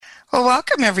Well,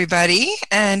 welcome everybody,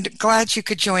 and glad you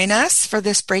could join us for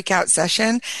this breakout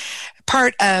session,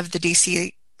 part of the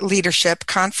DC Leadership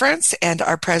Conference and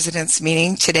our President's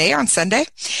meeting today on Sunday.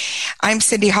 I'm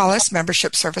Cindy Hollis,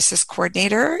 Membership Services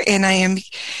Coordinator, and I am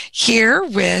here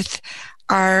with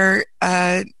our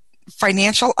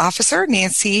Financial Officer,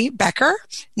 Nancy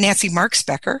Marks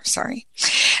Becker, sorry.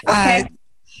 Okay.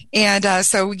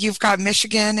 So you've got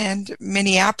Michigan and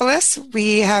Minneapolis.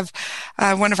 We have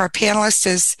one of our panelists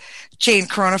is Jane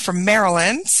Corona from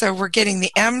Maryland. So we're getting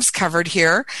the M's covered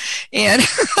here. And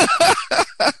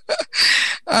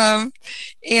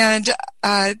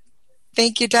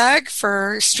thank you, Doug,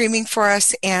 for streaming for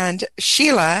us. And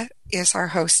Sheila is our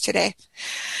host today.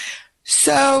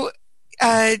 So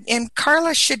and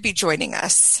Carla should be joining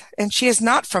us. And she is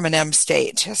not from an M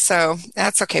state. So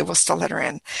that's okay. We'll still let her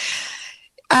in.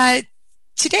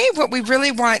 Today, what we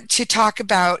really want to talk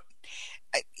about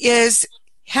is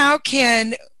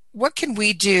what can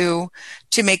we do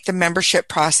to make the membership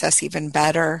process even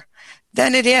better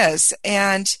than it is?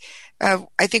 And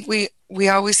I think we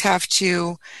always have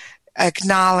to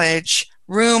acknowledge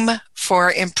room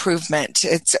for improvement.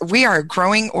 We are a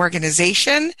growing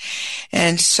organization,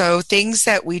 and so things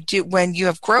that we do, when you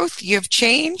have growth, you have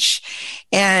change,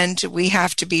 and we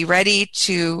have to be ready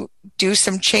to do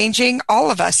some changing, all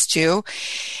of us do.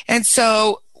 And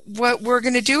so what we're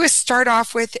going to do is start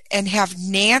off with and have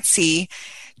Nancy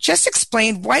just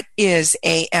explain what is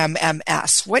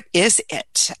AMMS. What is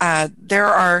it? I've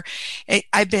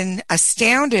been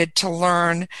astounded to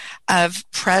learn of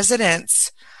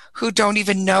presidents who don't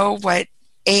even know what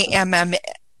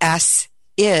AMMS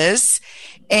is,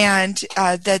 and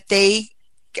that they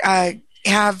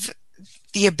have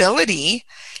the ability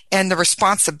and the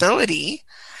responsibility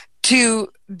to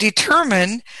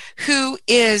determine who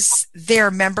is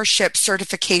their membership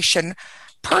certification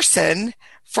person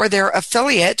for their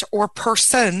affiliate or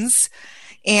persons.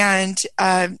 And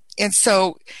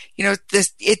so,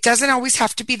 it doesn't always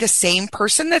have to be the same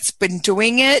person that's been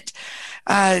doing it.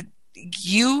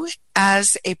 You,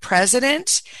 as a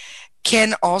president,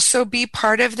 can also be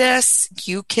part of this.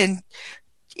 The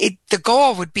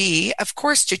goal would be, of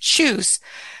course, to choose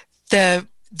the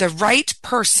right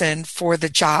person for the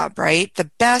job, right? The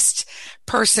best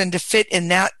person to fit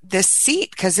in this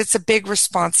seat, because it's a big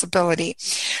responsibility.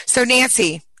 So,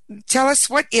 Nancy, tell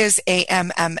us, what is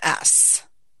AMMS?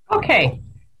 Okay.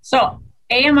 So,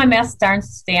 AMMS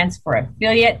stands for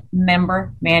Affiliate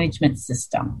Member Management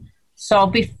System. So,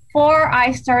 before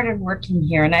I started working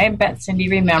here, and I bet Cindy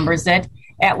remembers it,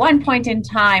 at one point in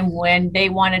time when they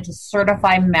wanted to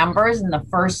certify members in the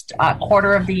first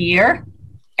quarter of the year,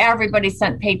 everybody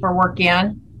sent paperwork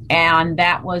in, and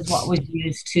that was what was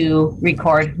used to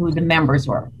record who the members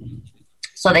were.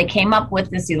 So they came up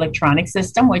with this electronic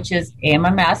system, which is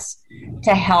AMMS,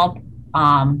 to help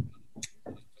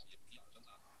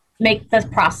make the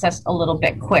process a little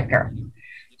bit quicker.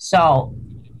 So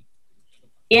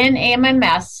in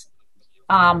AMMS,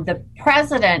 the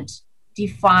president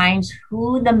defines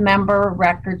who the member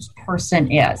records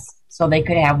person is. So they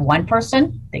could have one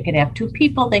person, they could have two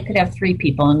people, they could have three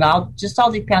people, and it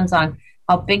all depends on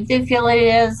how big the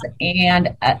affiliate is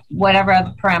and whatever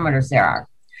other parameters there are.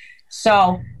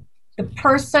 So the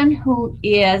person who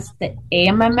is the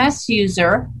AMMS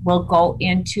user will go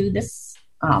into this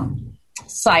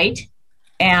site,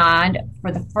 and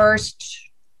for the first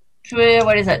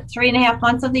 3.5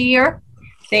 months of the year,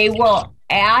 they will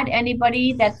add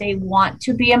anybody that they want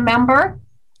to be a member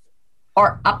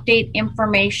or update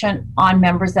information on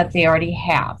members that they already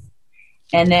have.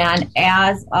 And then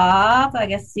as of,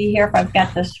 see here if I've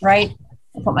got this right.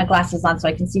 I'll put my glasses on so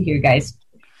I can see here, guys.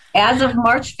 As of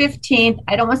March 15th,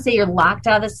 I don't want to say you're locked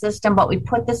out of the system, but we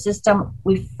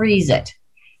freeze it.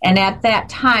 And at that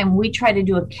time, we try to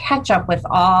do a catch-up with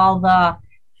all the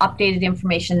updated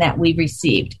information that we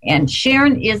received. And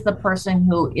Sharon is the person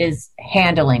who is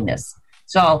handling this.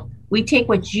 So we take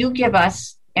what you give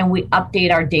us and we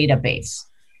update our database.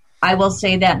 I will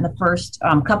say that in the first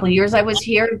couple of years I was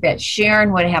here, that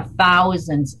Sharon would have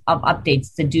thousands of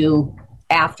updates to do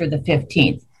after the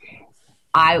 15th.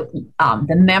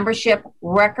 The membership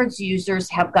records users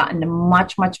have gotten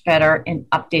much, much better in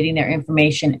updating their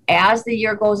information as the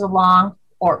year goes along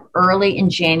or early in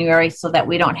January, so that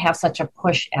we don't have such a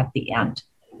push at the end.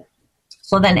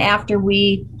 So then after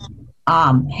we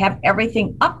have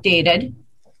everything updated,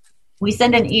 we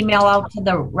send an email out to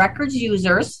the records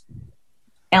users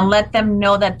and let them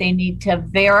know that they need to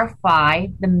verify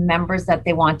the members that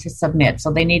they want to submit.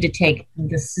 So they need to take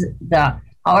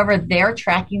however they're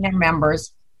tracking their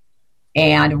members,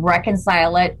 and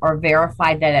reconcile it or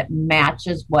verify that it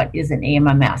matches what is an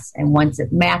AMMS. And once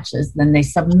it matches, then they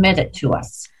submit it to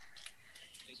us.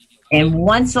 And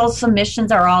once those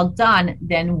submissions are all done,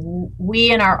 then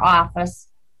we in our office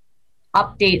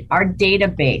update our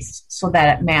database so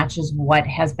that it matches what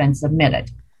has been submitted.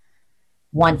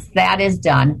 Once that is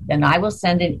done, then I will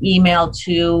send an email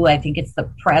to, I think it's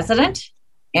the president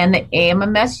and the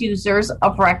AMMS users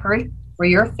of record for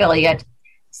your affiliate,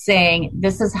 saying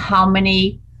this is how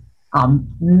many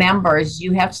members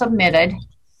you have submitted.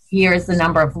 Here's the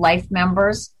number of life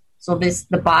members. So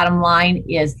the bottom line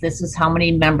is this is how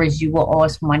many members you will owe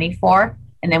us money for,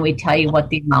 and then we tell you what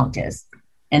the amount is.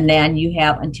 And then you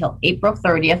have until April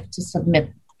 30th to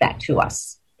submit that to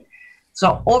us.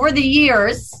 So over the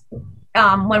years,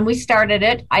 when we started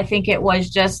it, I think it was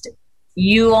just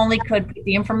you only could put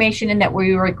the information in that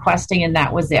we were requesting, and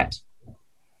that was it.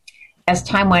 As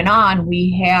time went on,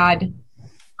 we had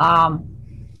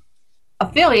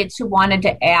affiliates who wanted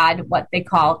to add what they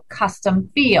call custom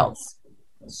fields.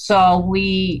 So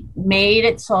we made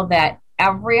it so that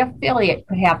every affiliate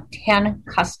could have 10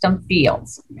 custom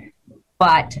fields.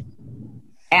 But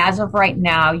as of right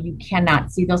now, you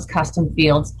cannot see those custom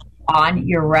fields on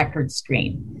your record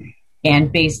screen.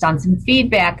 And based on some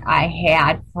feedback I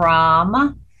had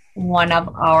from one of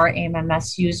our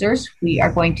AMMS users, we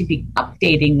are going to be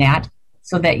updating that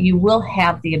so that you will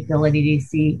have the ability to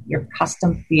see your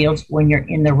custom fields when you're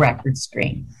in the record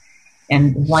screen.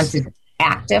 And once it's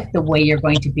active, the way you're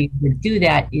going to be able to do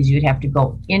that is you'd have to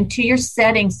go into your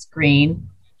settings screen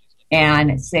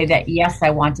and say that, yes,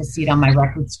 I want to see it on my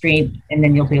record screen, and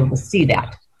then you'll be able to see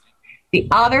that. The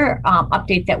other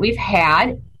update that we've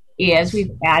had is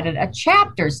we've added a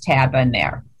chapters tab in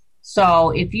there.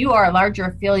 So if you are a larger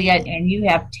affiliate and you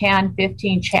have 10,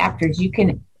 15 chapters, you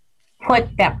can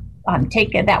put that,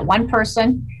 take that one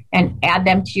person and add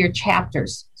them to your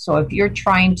chapters. So if you're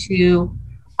trying to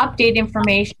update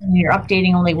information and you're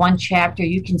updating only one chapter,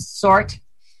 you can sort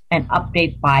and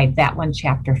update by that one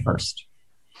chapter first.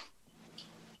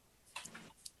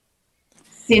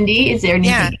 Cindy, is there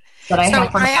anything that I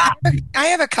have forgotten? I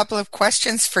have a couple of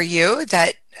questions for you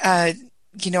that,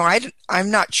 I'm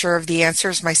not sure of the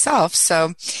answers myself.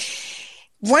 So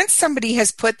once somebody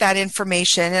has put that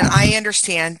information, and I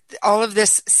understand all of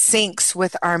this syncs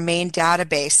with our main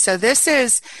database. So this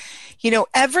is,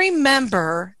 every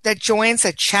member that joins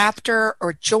a chapter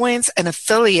or joins an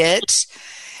affiliate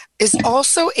is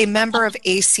also a member of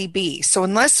ACB. So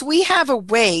unless we have a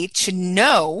way to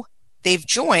know they've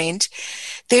joined,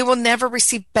 they will never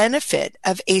receive benefit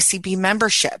of ACB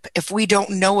membership if we don't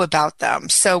know about them.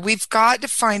 So we've got to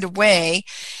find a way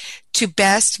to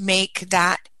best make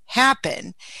that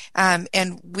happen.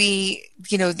 And we,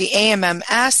 the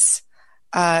AMMS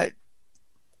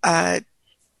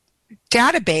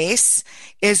database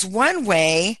is one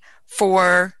way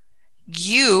for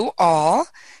you all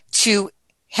to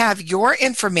have your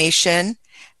information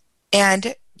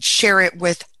and share it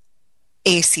with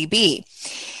ACB.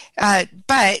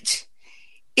 But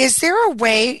is there a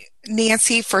way,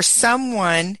 Nancy, for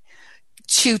someone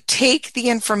to take the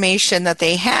information that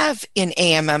they have in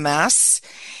AMMS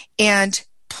and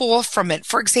pull from it?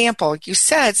 For example, you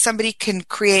said somebody can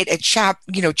create a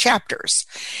chapters.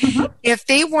 Mm-hmm. If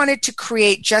they wanted to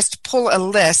pull a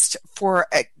list for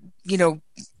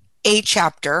a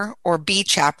chapter or B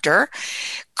chapter,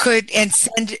 and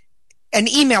send an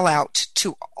email out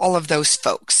to all of those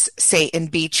folks, say in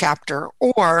B chapter,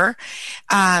 or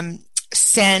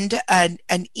send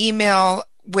an email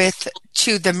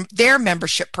to their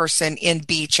membership person in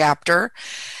B chapter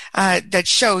that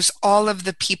shows all of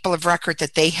the people of record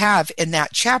that they have in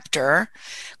that chapter.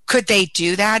 Could they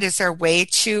do that? Is there a way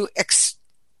to export?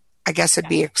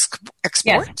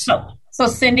 Yes. So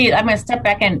Cindy, I'm going to step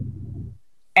back and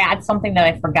add something that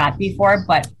I forgot before,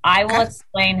 but I will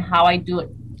explain how I do it.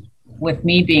 With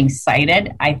me being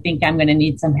cited, I think I'm going to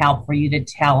need some help for you to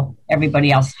tell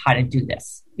everybody else how to do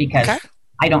this, because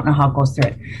I don't know how it goes through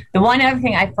it. The one other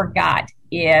thing I forgot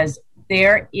is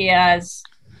there is,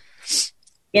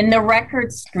 in the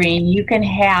record screen, you can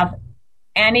have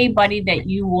anybody that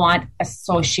you want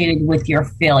associated with your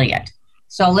affiliate.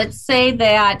 So let's say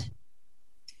that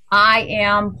I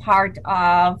am part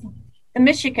of the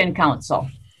Michigan Council,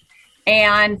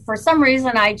 and for some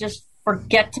reason I just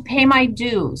forget to pay my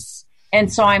dues. And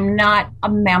so I'm not a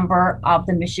member of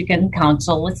the Michigan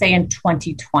Council, let's say in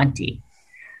 2020.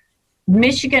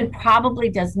 Michigan probably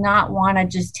does not want to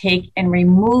just take and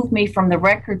remove me from the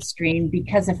record screen,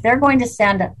 because if they're going to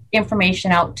send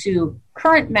information out to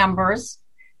current members,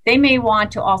 they may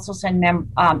want to also send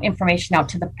information out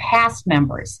to the past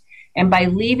members. And by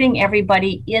leaving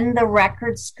everybody in the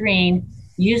record screen,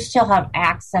 you still have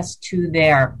access to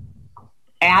their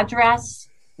address,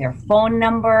 their phone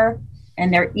number,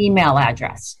 and their email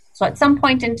address. So at some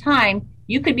point in time,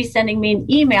 you could be sending me an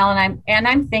email and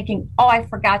I'm thinking, oh, I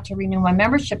forgot to renew my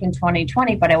membership in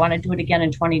 2020, but I want to do it again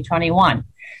in 2021.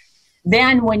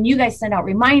 Then when you guys send out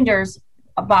reminders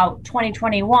about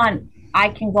 2021, I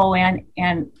can go in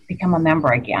and become a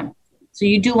member again. So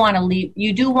you do want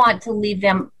to leave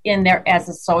them in there as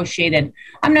associated.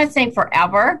 I'm not saying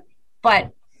forever,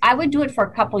 but I would do it for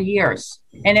a couple years.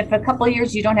 And if a couple of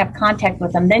years you don't have contact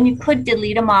with them, then you could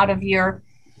delete them out of your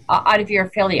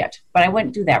affiliate. But I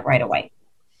wouldn't do that right away.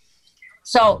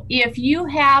 So if you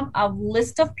have a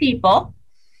list of people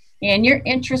and you're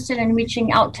interested in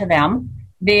reaching out to them,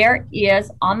 there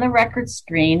is on the record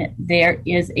screen, there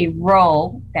is a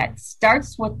row that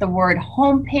starts with the word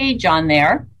homepage on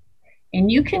there. And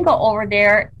you can go over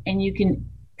there and you can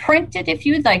print it if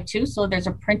you'd like to. So there's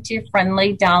a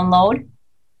printer-friendly download.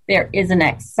 There is an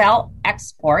Excel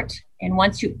export. And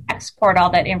once you export all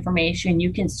that information,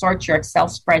 you can sort your Excel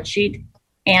spreadsheet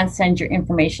and send your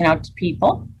information out to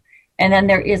people. And then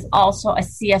there is also a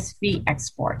CSV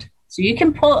export. So you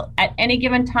can pull, at any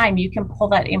given time, you can pull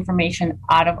that information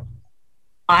out of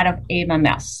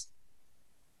AMMS.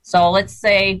 So let's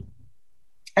say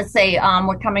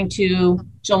we're coming to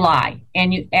July,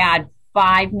 and you add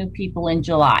 5 new people in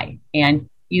July, and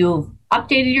you've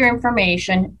updated your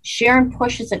information. Sharon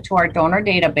pushes it to our donor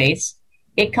database.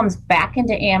 It comes back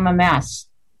into AMMS.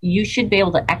 You should be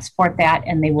able to export that,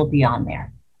 and they will be on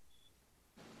there.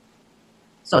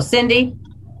 So, Cindy,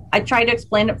 I try to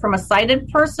explain it from a sighted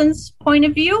person's point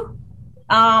of view.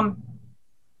 Can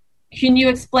you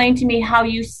explain to me how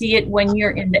you see it when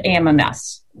you're in the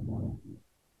AMMS?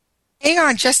 Hang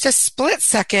on just a split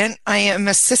second. I am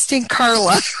assisting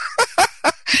Carla.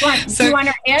 Do you want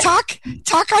her in?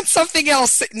 Talk on something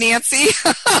else, Nancy.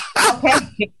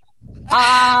 Okay.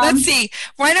 Let's see.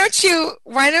 Why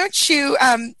don't you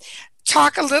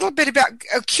talk a little bit about,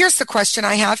 here's the question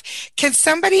I have. Can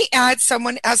somebody add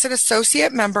someone as an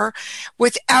associate member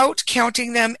without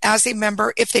counting them as a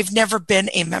member if they've never been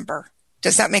a member?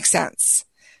 Does that make sense?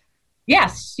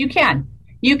 Yes, you can.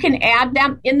 You can add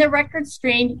them in the record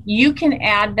screen. You can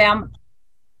add them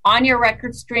on your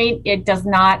record screen. It does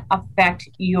not affect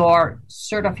your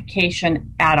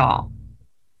certification at all.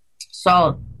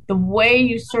 So the way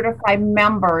you certify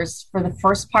members for the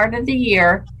first part of the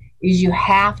year is you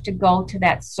have to go to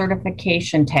that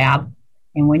certification tab.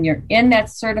 And when you're in that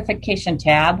certification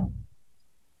tab,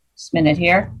 just a minute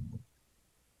here.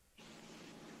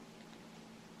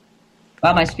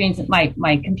 Well,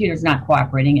 my computer's not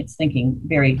cooperating. It's thinking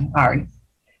very hard.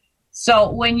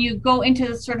 So when you go into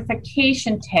the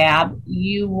certification tab,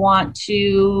 you want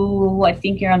to, I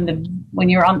think when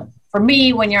you're on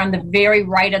the very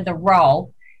right of the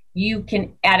row, you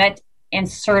can edit and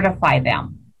certify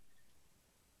them.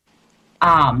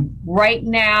 Right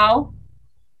now,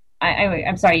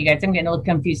 I'm sorry, you guys, I'm getting a little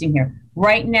confusing here.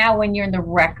 Right now, when you're in the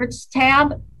records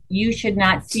tab, you should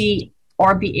not see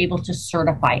or be able to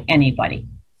certify anybody.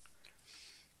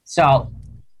 So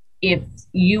if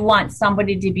you want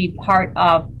somebody to be part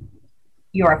of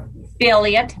your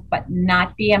affiliate but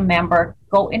not be a member,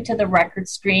 go into the record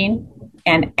screen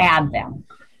and add them.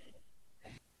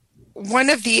 One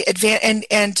of the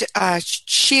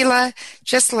Sheila,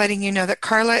 just letting you know that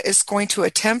Carla is going to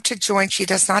attempt to join. She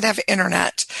does not have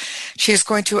internet. She is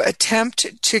going to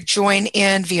attempt to join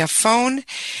in via phone.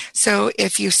 So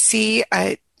if you see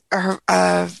a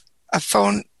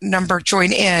phone number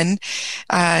join in,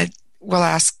 we'll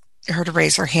ask her to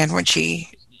raise her hand when she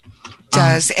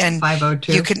does, and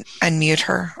 502. You can unmute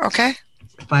her. Okay.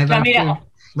 502.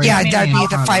 Yeah, that'd be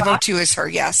the 502 is her.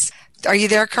 Yes. Are you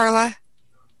there, Carla?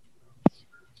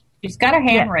 She's got her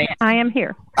hand raised. I am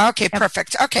here. Okay,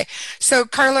 perfect. Okay, so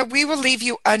Carla, we will leave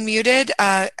you unmuted,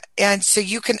 and so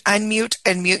you can unmute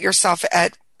and mute yourself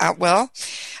at will.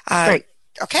 Great.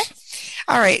 Okay.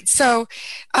 All right. So,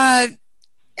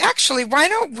 actually, why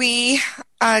don't we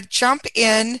jump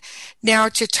in now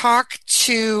to talk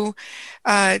to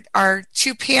our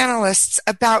 2 panelists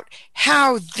about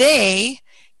how they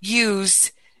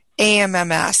use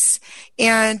AMMS.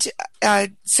 And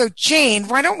so, Jane,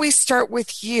 why don't we start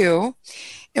with you?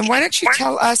 And why don't you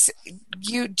tell us,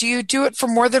 do you do it for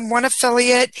more than one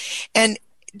affiliate? And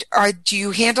do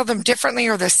you handle them differently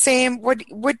or the same?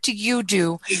 What do you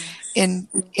do in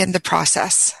the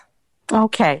process?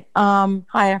 Okay.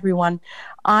 Hi, everyone.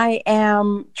 I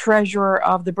am treasurer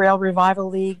of the Braille Revival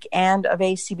League and of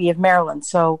ACB of Maryland.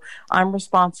 So I'm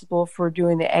responsible for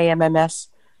doing the AMMS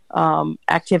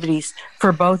activities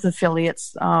for both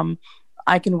affiliates.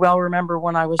 I can well remember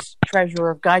when I was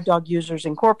treasurer of Guide Dog Users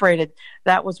Incorporated.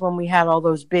 That was when we had all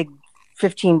those big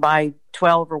 15 by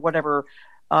 12 or whatever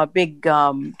big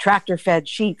tractor-fed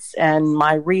sheets, and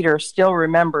my reader still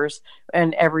remembers,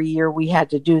 and every year we had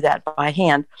to do that by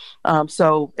hand.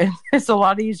 So it's a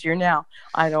lot easier now.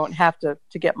 I don't have to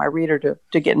get my reader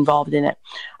to get involved in it.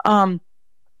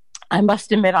 I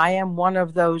must admit, I am one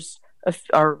of those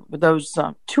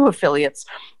two affiliates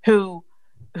who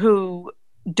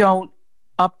don't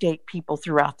update people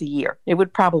throughout the year. It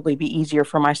would probably be easier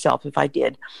for myself if I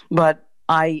did, but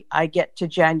I get to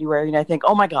January and I think,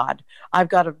 oh my God, I've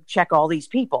got to check all these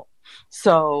people.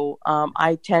 So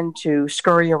I tend to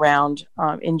scurry around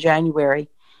in January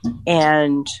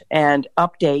and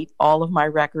update all of my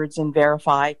records and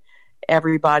verify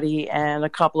everybody. And a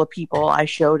couple of people I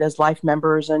showed as life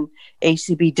members and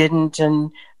ACB didn't.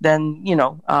 And then,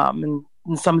 and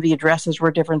some of the addresses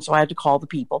were different, so I had to call the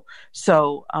people.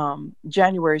 So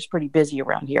January is pretty busy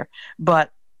around here,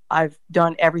 but I've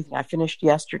done everything. I finished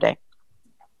yesterday.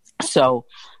 So,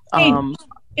 Jane,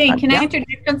 can I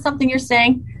interject on something you're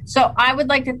saying? So I would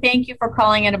like to thank you for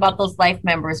calling in about those life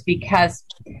members, because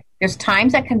there's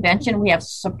times at convention we have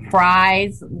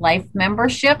surprise life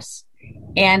memberships.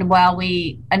 And while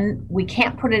we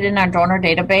can't put it in our donor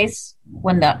database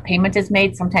when the payment is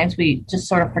made, sometimes we just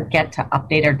sort of forget to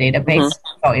update our database.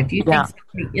 Mm-hmm. So if you think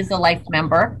somebody is a life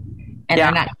member and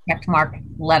they're not checked marked,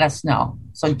 let us know.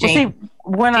 So Jane,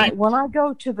 when I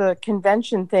go to the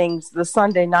convention things, the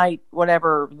Sunday night,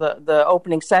 whatever, the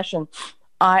opening session,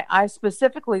 I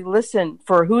specifically listen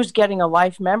for who's getting a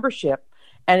life membership.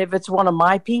 And if it's one of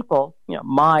my people,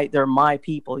 they're my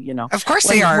people, Of course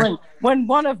they are. When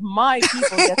one of my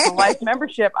people gets a life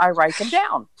membership, I write them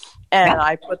down and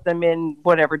I put them in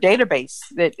whatever database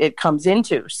that it comes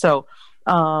into. So,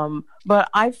 but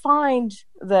I find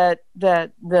that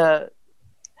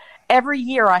every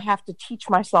year I have to teach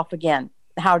myself again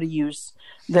how to use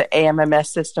the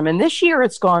AMMS system. And this year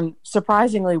it's gone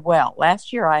surprisingly well.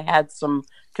 Last year I had some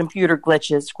computer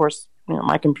glitches. Of course,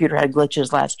 my computer had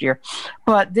glitches last year,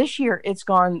 but this year it's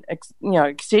gone,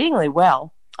 exceedingly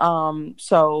well.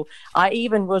 So I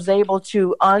even was able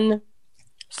to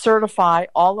uncertify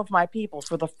all of my people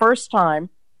for the first time.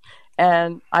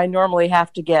 And I normally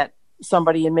have to get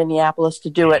somebody in Minneapolis to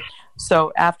do it.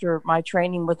 So after my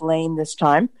training with Lane this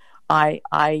time, I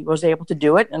was able to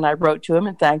do it, and I wrote to him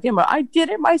and thanked him. I did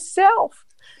it myself,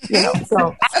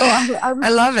 So I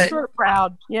love it. Sort of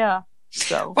proud, yeah.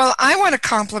 So. Well, I want to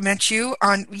compliment you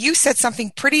on, you said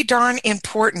something pretty darn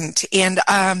important, and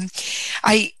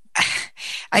I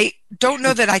don't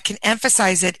know that I can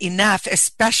emphasize it enough,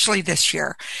 especially this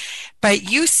year. But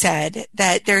you said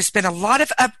that there's been a lot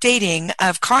of updating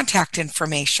of contact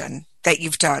information that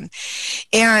you've done,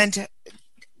 and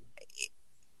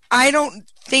I don't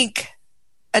think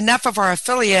enough of our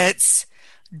affiliates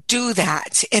do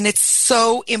that, and it's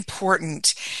so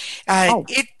important. I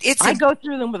go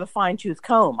through them with a fine-tooth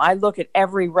comb. I look at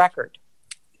every record.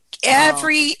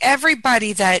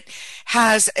 Everybody that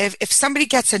has, if somebody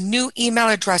gets a new email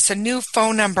address, a new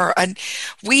phone number, and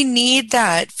we need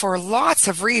that for lots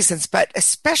of reasons, but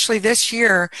especially this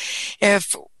year,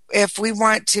 if we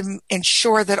want to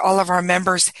ensure that all of our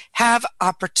members have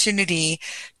opportunity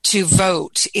to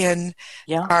vote in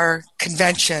our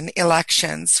convention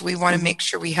elections, we want to make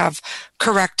sure we have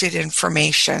corrected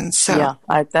information. So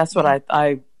that's what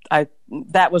I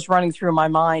that was running through my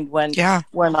mind when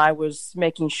I was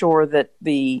making sure that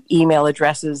the email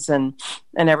addresses and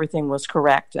everything was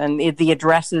correct, and the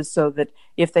addresses, so that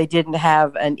if they didn't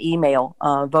have an email,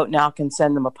 Vote Now can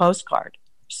send them a postcard.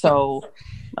 So.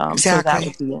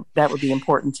 Exactly. So that would be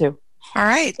important too. All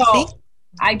right. So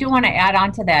I do want to add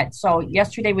on to that. So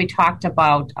yesterday we talked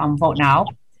about Vote Now,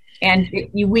 and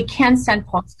we can send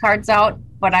postcards out,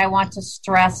 but I want to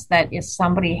stress that if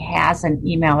somebody has an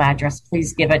email address,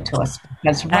 please give it to us,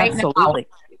 because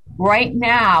right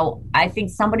now, I think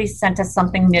somebody sent us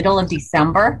something middle of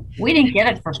December. We didn't get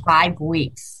it for 5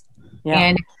 weeks,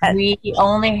 and we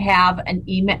only have an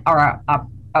email or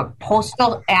a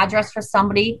postal address for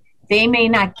somebody. They may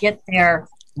not get their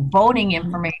voting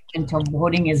information until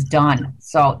voting is done.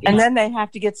 And then they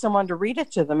have to get someone to read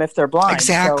it to them if they're blind.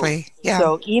 Exactly.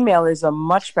 So email is a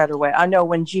much better way. I know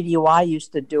when GDUI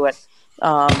used to do it,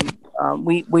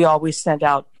 we always sent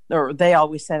out, or they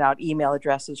always sent out email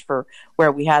addresses for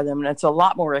where we had them, and it's a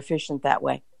lot more efficient that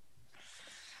way.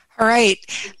 All right.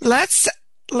 Let's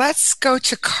go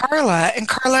to Carla. And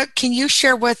Carla, can you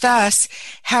share with us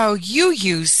how you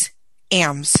use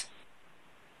AMS?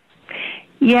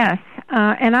 Yes,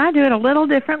 and I do it a little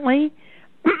differently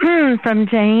from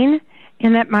Jane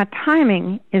in that my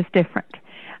timing is different.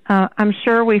 I'm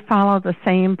sure we follow the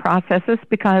same processes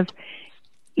because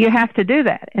you have to do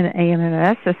that in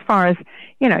AMMS as far as,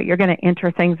 you're going to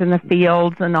enter things in the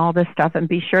fields and all this stuff and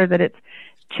be sure that it's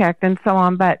checked and so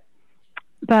on. But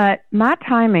my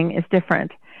timing is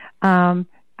different.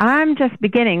 I'm just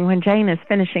beginning when Jane is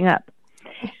finishing up.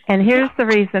 And here's the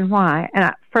reason why.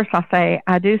 And first I'll say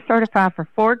I do certify for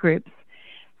 4 groups.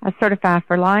 I certify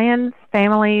for Lions,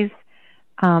 Families,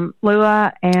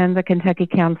 LUA, and the Kentucky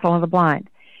Council of the Blind.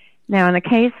 Now, in the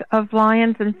case of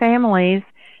Lions and Families,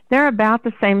 they're about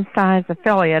the same size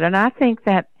affiliate, and I think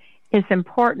that is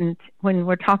important when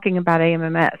we're talking about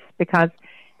AMMS because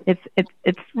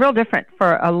it's real different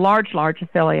for a large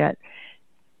affiliate,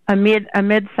 a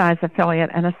mid-size affiliate,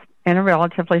 and a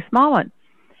relatively small one.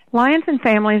 Lions and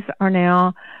Families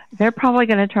they're probably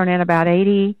going to turn in about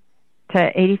 80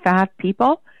 to 85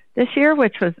 people this year,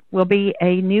 which will be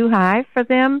a new high for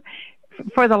them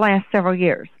for the last several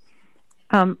years.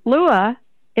 LUA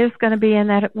is going to be in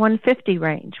that 150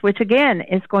 range, which again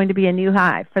is going to be a new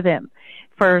high for them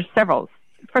for several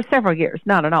years.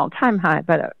 Not an all-time high,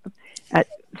 but a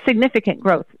significant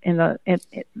growth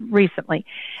recently.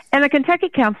 And the Kentucky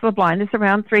Council of Blind is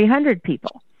around 300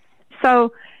 people.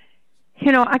 So,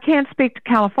 I can't speak to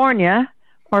California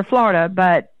or Florida,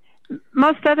 but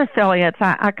most other affiliates,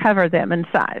 I cover them in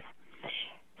size.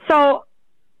 So,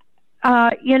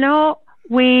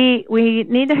 we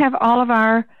need to have all of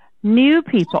our new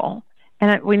people,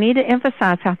 and we need to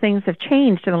emphasize how things have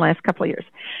changed in the last couple of years.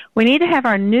 We need to have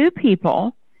our new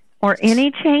people or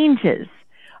any changes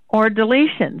or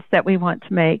deletions that we want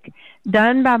to make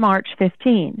done by March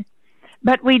 15.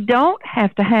 But we don't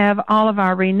have to have all of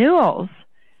our renewals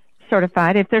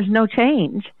certified if there's no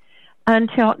change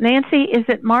until, Nancy, is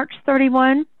it March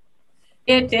 31?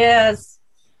 It is.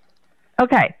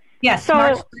 Okay. Yes, so,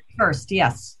 March 1st,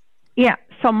 yes. Yeah,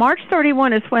 so March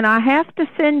 31 is when I have to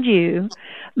send you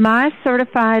my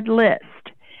certified list.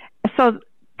 So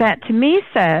that to me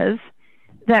says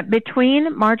that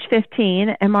between March 15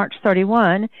 and March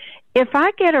 31, if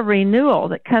I get a renewal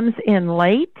that comes in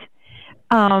late,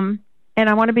 and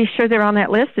I want to be sure they're on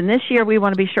that list, and this year we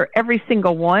want to be sure every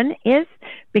single one is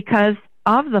because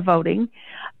of the voting,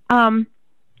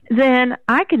 then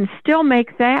I can still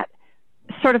make that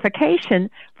certification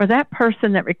for that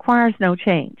person that requires no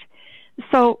change.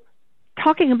 So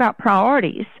talking about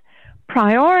priorities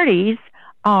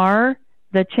are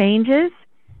the changes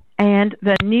and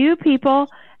the new people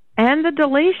and the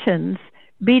deletions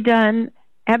be done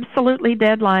absolutely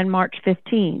deadline March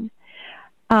 15.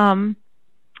 And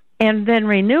then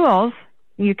renewals,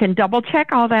 you can double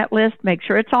check all that list, make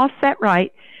sure it's all set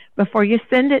right before you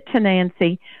send it to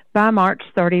Nancy by March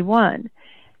 31.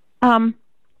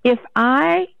 If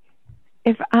I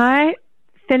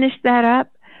finish that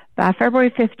up by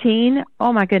February 15,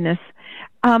 oh my goodness.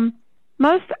 In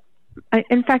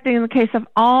fact, in the case of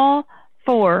all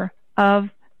 4 of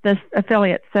the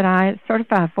affiliates that I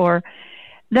certify for,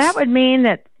 that would mean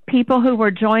that people who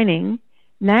were joining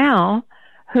now,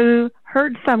 who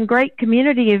heard some great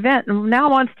community event and now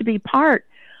wants to be part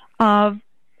of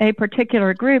a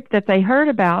particular group that they heard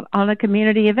about on a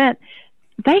community event,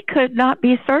 they could not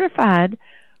be certified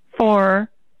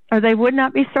they would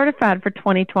not be certified for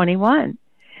 2021.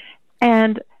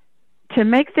 And to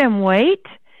make them wait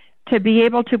to be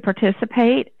able to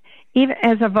participate, even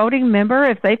as a voting member,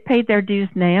 if they've paid their dues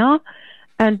now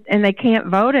and they can't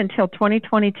vote until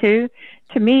 2022,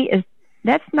 to me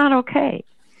that's not okay.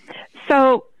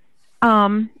 So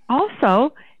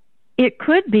also, it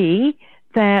could be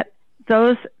that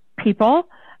those people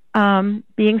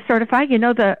being certified,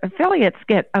 the affiliates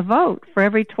get a vote for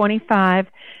every 25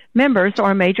 members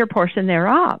or a major portion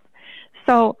thereof.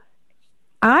 So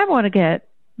I want to get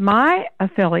my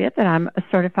affiliate that I'm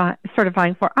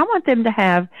certifying for, I want them to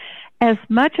have as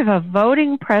much of a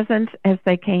voting presence as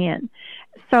they can.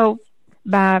 So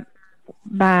by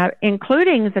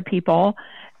including the people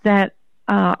that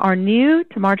are new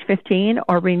to March 15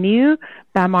 or renew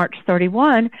by March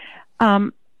 31,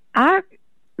 I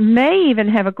may even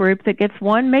have a group that gets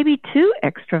 1, maybe 2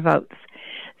 extra votes.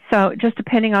 So just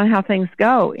depending on how things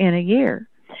go in a year.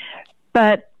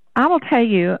 But I will tell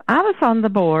you, I was on the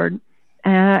board,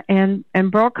 and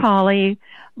Burl Colley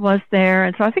was there.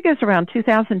 And so I think it was around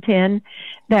 2010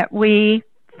 that we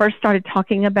first started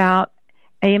talking about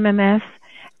AMMS.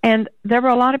 And there were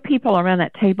a lot of people around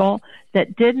that table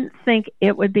that didn't think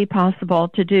it would be possible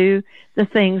to do the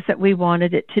things that we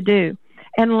wanted it to do.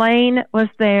 And Lane was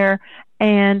there,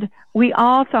 and we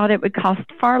all thought it would cost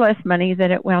far less money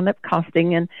than it wound up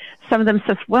costing. And some of them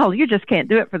says, well, you just can't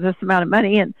do it for this amount of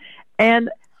money. And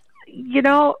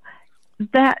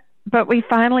but we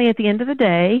finally, at the end of the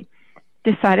day,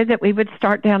 decided that we would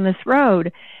start down this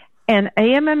road. And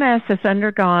AMMS has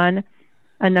undergone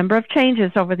a number of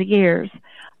changes over the years.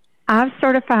 I've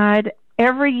certified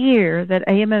every year that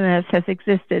AMMS has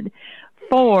existed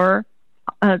for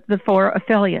the 4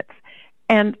 affiliates.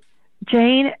 And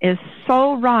Jane is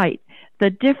so right. The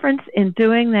difference in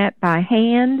doing that by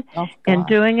hand and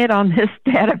doing it on this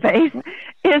database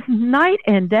is night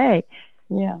and day.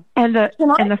 Yeah. And the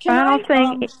final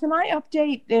thing. Can I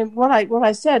update what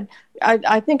I said?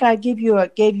 I think I gave you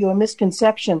a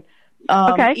misconception.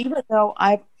 Okay. Even though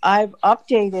I've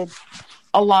updated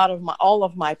all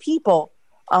of my people,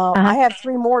 I have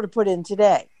 3 more to put in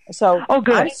today. So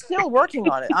good. I'm still working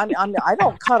on it. I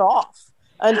don't cut off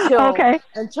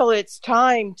until it's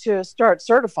time to start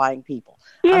certifying people.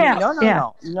 Yeah. No. Yeah.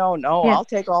 I'll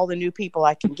take all the new people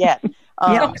I can get.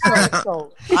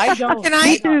 So I don't.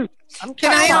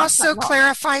 Can I also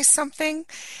clarify something?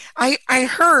 I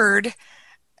heard,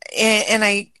 and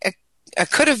I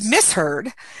could have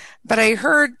misheard, but I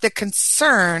heard the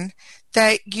concern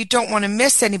that you don't want to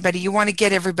miss anybody. You want to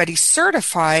get everybody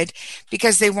certified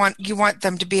because you want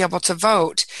them to be able to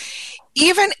vote.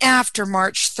 Even after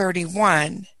March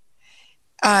 31,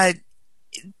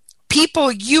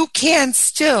 you can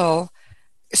still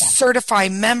certify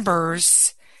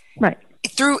members right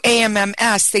through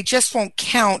AMMS. They just won't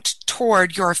count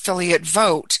toward your affiliate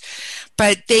vote,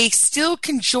 but they still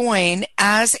can join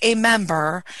as a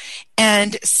member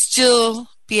and still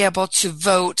be able to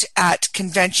vote at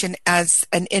convention as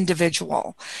an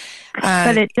individual.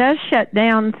 But it does shut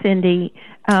down, Cindy.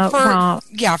 For a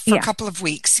couple of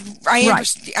weeks.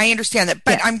 I understand that,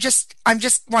 but I'm just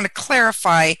want to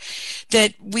clarify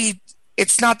that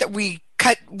it's not that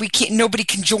nobody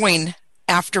can join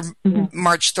after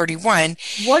March 31.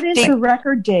 What is the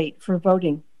record date for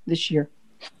voting this year?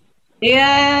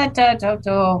 Yeah, let's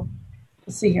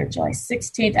see here, July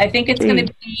 16th. I think it's going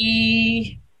to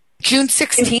be June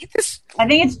 16th. I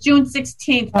think it's June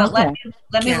 16th, but let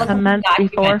me look at a month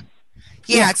before.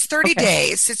 Yeah, it's 30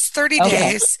 days. It's 30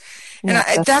 days.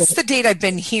 And that's the date I've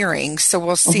been hearing. So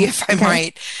we'll see if I'm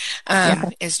right,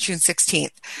 is June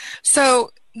 16th.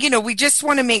 So, we just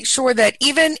want to make sure that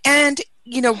you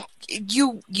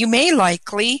may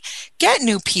likely get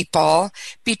new people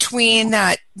between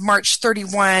that March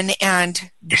 31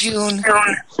 and June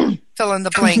fill in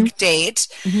the blank date.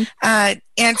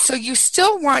 And so you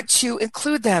still want to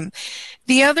include them.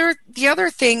 The other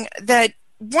thing that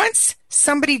once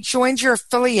somebody joins your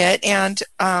affiliate, and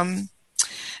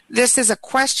this is a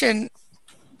question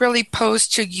really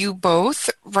posed to you both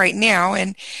right now,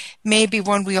 and maybe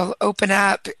one we'll open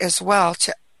up as well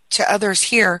to others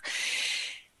here.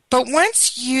 But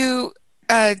once you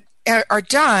are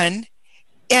done,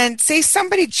 and say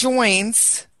somebody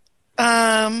joins,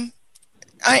 and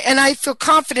I feel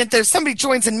confident that if somebody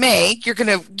joins in May, you're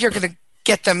gonna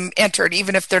get them entered,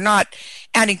 even if they're not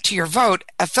adding to your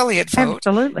affiliate vote.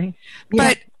 Absolutely.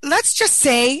 But let's just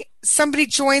say somebody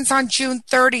joins on June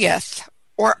 30th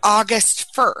or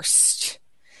August 1st.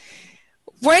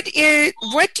 What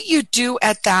do you do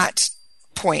at that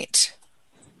point?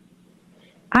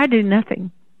 I do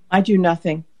nothing.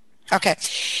 Okay.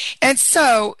 And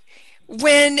so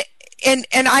and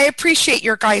I appreciate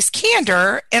your guys'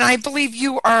 candor, and I believe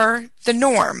you are the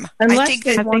norm. Unless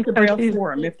they want the Braille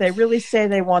Forum. If they really say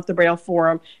they want the Braille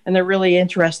Forum and they're really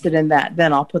interested in that,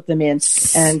 then I'll put them in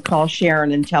and call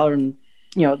Sharon and tell her,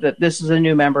 that this is a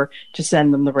new member, to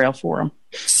send them the Braille Forum.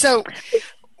 So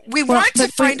we want to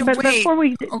find a way. But before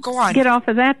we go on. Get off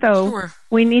of that, though,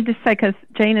 we need to say, because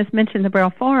Jane has mentioned the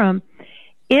Braille Forum,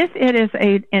 if it is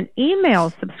an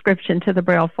email subscription to the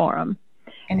Braille Forum,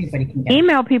 anybody can get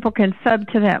email people can sub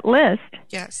to that list.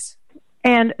 Yes.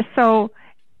 And so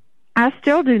I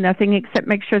still do nothing except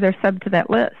make sure they're subbed to that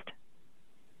list.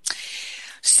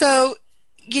 So,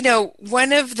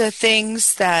 one of the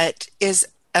things that is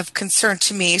of concern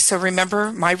to me, so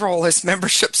remember my role as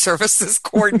membership services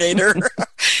coordinator.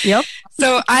 Yep.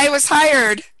 So I was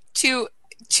hired to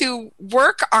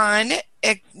work on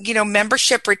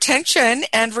membership retention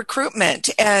and recruitment,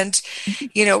 and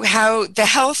how the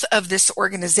health of this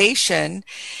organization,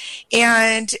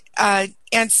 and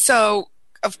so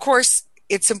of course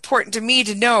it's important to me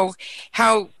to know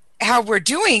how we're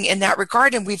doing in that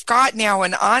regard. And we've got now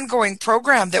an ongoing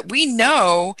program that we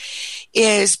know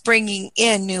is bringing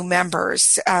in new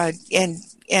members,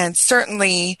 and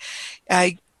certainly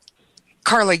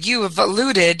Carla, you have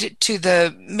alluded to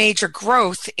the major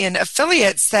growth in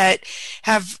affiliates that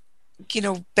have,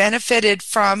 benefited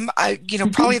from,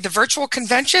 probably the virtual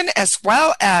convention as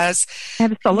well as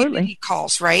community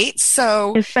calls, right?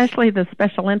 So especially the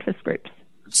special interest groups.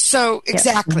 So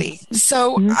exactly.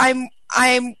 So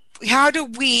I'm do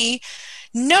we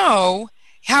know,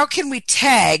 how can we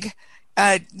tag,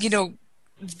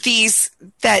 these,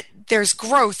 that there's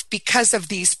growth because of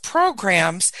these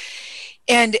programs?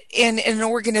 And in an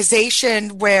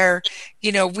organization where,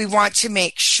 we want to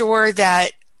make sure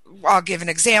that, I'll give an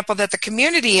example, that the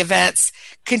community events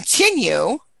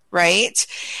continue, right?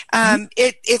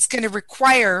 It's going to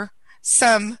require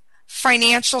some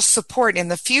financial support in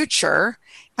the future,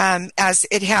 as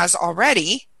it has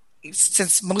already,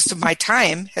 since most of my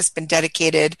time has been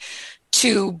dedicated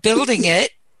to building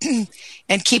it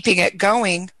and keeping it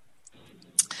going.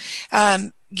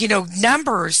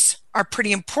 Numbers are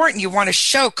pretty important. You want to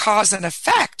show cause and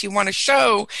effect. You want to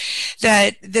show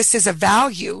that this is a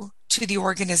value to the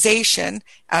organization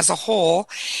as a whole,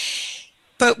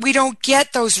 but we don't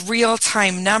get those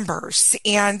real-time numbers.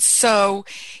 And so,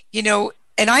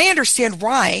 and I understand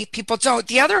why people don't.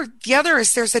 The other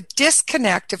is there's a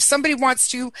disconnect. If somebody wants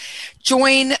to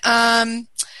join,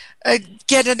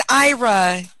 get an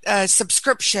IRA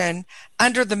subscription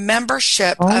under the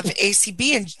membership of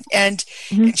ACB and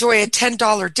enjoy a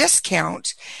 $10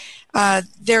 discount,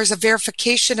 there's a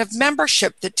verification of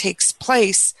membership that takes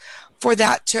place for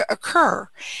that to occur.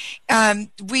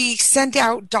 We send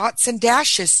out dots and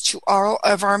dashes to all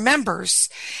of our members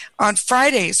on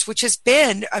Fridays, which has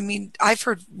been, I've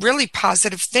heard really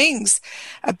positive things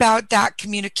about that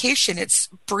communication. It's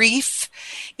brief,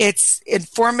 it's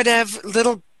informative,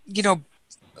 little,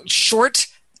 short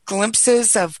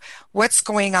glimpses of what's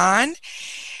going on.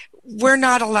 We're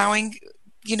not allowing,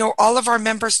 all of our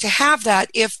members to have that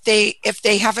if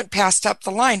they haven't passed up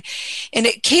the line. And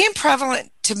it came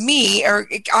prevalent to me, or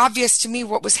obvious to me,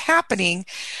 what was happening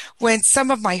when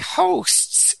some of my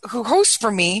hosts who host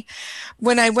for me,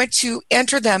 when I went to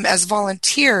enter them as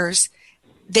volunteers,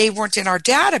 they weren't in our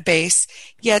database,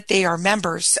 yet they are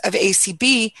members of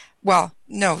ACB. Well,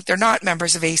 no, they're not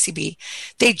members of ACB.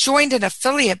 They joined an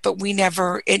affiliate, but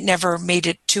it never made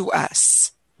it to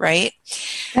us, right?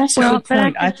 That's a good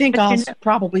point. I think I'll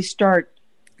probably start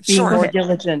being more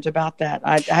diligent about that.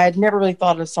 I had never really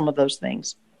thought of some of those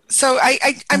things. So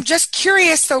I'm just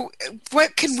curious, though,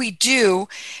 what can we do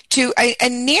to,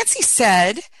 and Nancy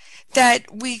said that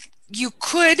you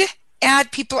could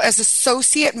add people as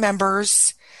associate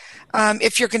members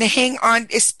if you're going to hang on,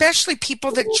 especially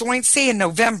people that join, say, in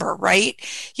November, right?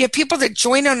 You have people that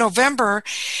join in November.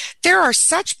 There are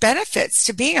such benefits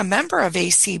to being a member of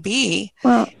ACB.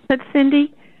 Well, but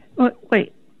Cindy,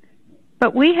 wait.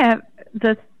 But we have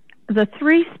the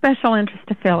 3 special interest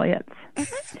affiliates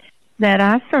that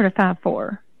I certify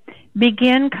for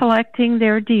begin collecting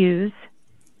their dues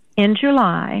in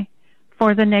July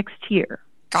for the next year.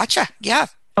 Gotcha. Yeah.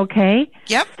 Okay.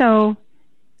 Yep. So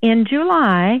in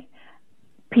July,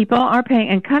 people are paying,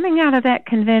 and coming out of that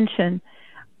convention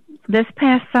this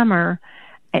past summer,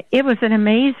 it was an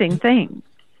amazing thing.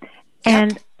 Yep.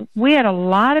 And we had a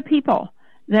lot of people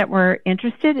that were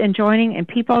interested in joining and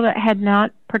people that had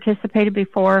not participated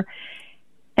before.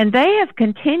 And they have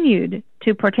continued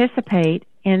to participate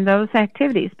in those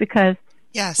activities because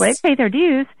they pay their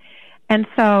dues. And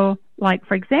so, like,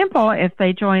 for example, if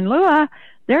they join LUA,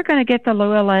 they're going to get the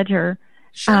LUA ledger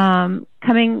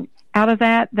coming out of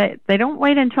that. They don't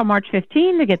wait until March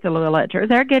 15 to get the LUA ledger.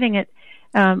 They're getting it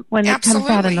when it comes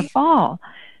out in the fall.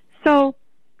 So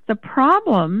the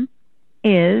problem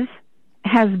has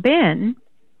been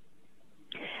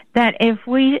that if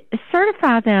we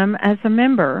certify them as a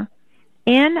member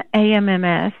in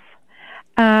AMMS,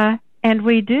 and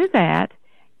we do that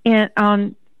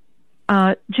on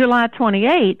July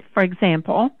 28th, for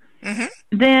example,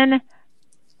 then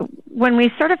when we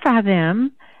certify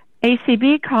them,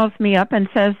 ACB calls me up and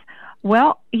says,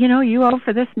 well, you owe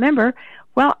for this member.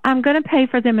 Well, I'm going to pay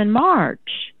for them in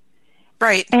March.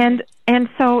 Right. And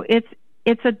so it's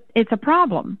a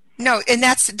problem. No, and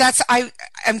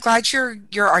I'm glad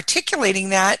you're articulating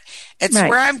that. It's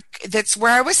that's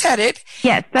where I was headed.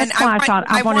 Yes, that's why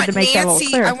I wanted to make that a little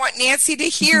clearer. I want Nancy to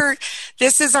hear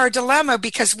this is our dilemma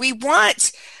because we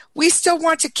still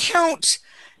want to count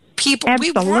people.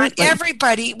 Absolutely. We want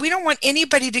everybody. We don't want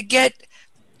anybody to get,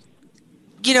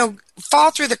 fall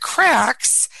through the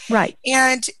cracks. Right.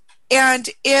 And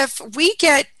if we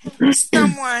get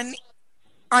someone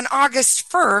on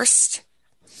August 1st,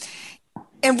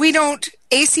 and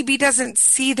ACB doesn't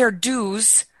see their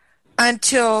dues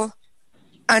until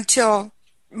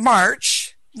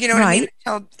March, what I mean?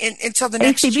 Until the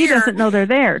next ACB year. ACB doesn't know they're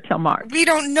there till March. We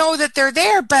don't know that they're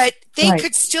there, but they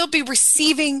could still be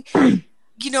receiving,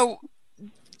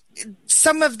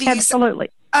 some of these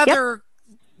other,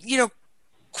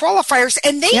 qualifiers,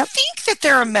 and they think that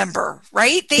they're a member,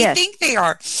 right? They think they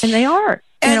are. And they are,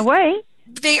 in a way.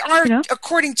 They are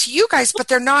according to you guys, but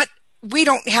they're not. We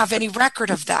don't have any record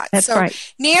of that. That's so,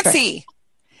 right. Nancy,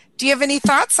 do you have any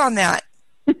thoughts on that?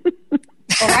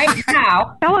 Well, right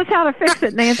now, tell us how to fix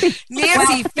it, Nancy.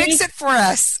 Nancy, fix it for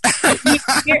us.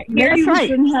 Maybe we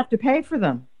shouldn't have to pay for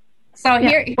them. So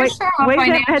here's from a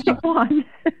financial.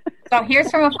 So here's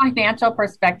from a financial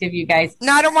perspective, you guys.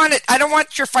 No, I don't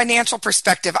want your financial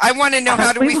perspective. I want to know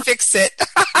how do we fix it.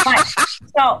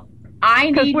 So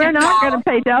I need. We're not going to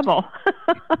pay double.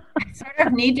 I sort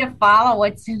of need to follow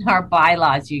what's in our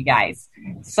bylaws, you guys.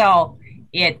 So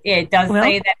it does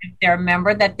say that if they're a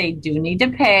member, that they do need to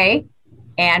pay.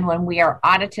 And when we are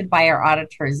audited by our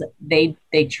auditors, they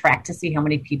track to see how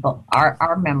many people are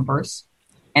our members,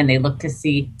 and they look to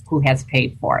see who has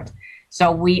paid for it.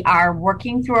 So we are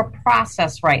working through a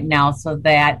process right now so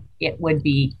that it would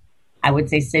be, I would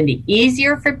say, Cindy,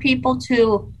 easier for people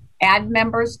to add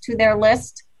members to their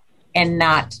list and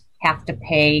not have to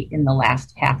pay in the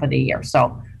last half of the year.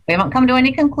 So we haven't come to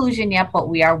any conclusion yet, but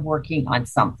we are working on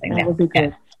something that would be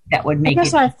good. That would make I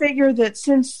guess I figure that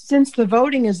since the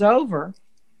voting is over,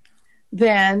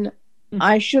 then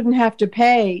I shouldn't have to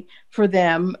pay for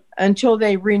them until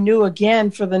they renew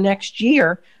again for the next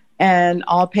year, and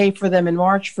I'll pay for them in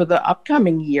March for the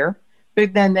upcoming year.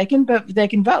 But then they can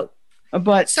vote.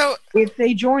 But so, if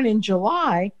they join in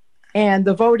July and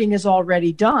the voting is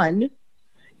already done,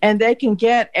 and they can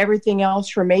get everything else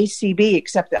from ACB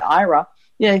except the IRA,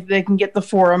 they can get the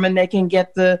forum and they can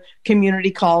get the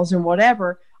community calls and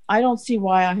whatever. I don't see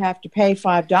why I have to pay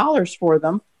 $5 for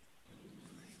them.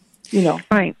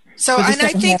 Right. So, and I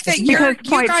think that you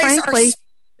guys are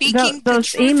speaking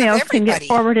those emails can get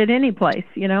forwarded any place,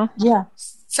 Yeah.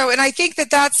 So, and I think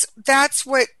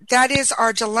that is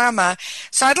our dilemma.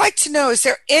 So I'd like to know, is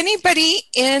there anybody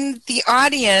in the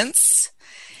audience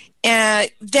that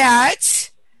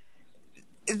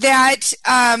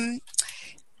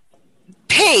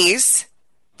pays,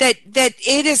 that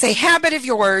it is a habit of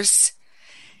yours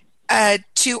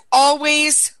to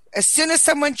always, as soon as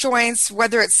someone joins,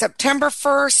 whether it's September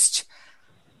 1st,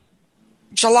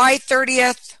 July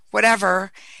 30th,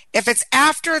 whatever, if it's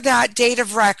after that date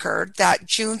of record, that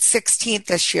June 16th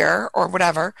this year or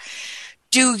whatever,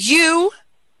 do you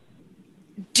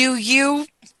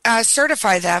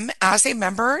certify them as a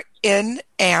member in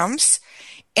AMS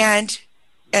and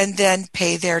then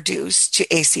pay their dues to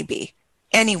ACB?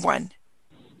 Anyone?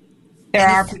 There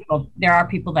are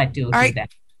people that do that.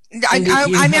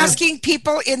 I'm asking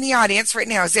people in the audience right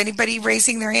now. Is anybody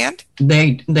raising their hand?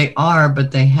 They are,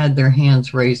 but they had their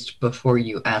hands raised before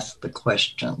you asked the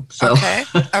question. So.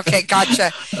 Okay,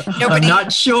 gotcha. Nobody. I'm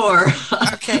not sure.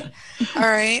 Okay, all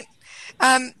right.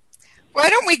 Why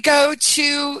don't we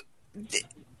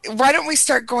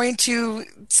start going to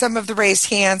some of the raised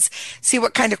hands, see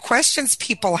what kind of questions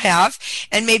people have,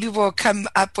 and maybe we'll come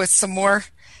up with some more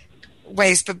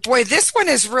ways. But boy, this one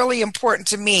is really important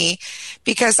to me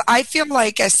because I feel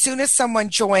like as soon as someone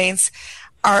joins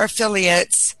our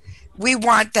affiliates, we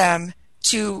want them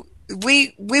to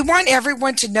we want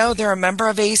everyone to know they're a member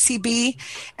of ACB,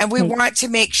 and we want to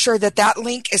make sure that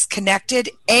link is connected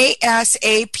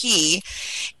ASAP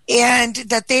and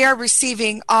that they are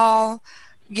receiving all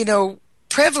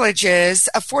privileges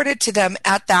afforded to them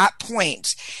at that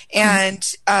point,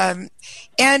 and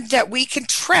that we can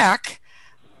track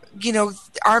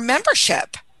our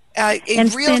membership in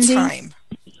real time.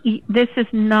 This is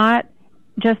not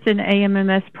just an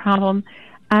AMMS problem.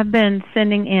 I've been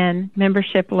sending in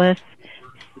membership lists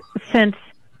since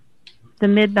the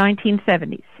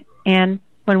mid-1970s. And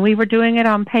when we were doing it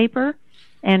on paper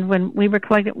and when we were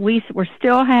collecting,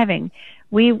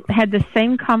 we had the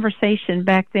same conversation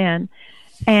back then.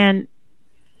 And,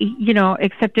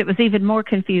 except it was even more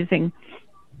confusing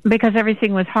because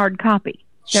everything was hard copy.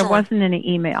 There wasn't any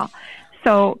email.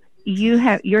 So you're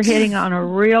hitting on a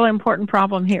real important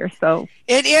problem here. So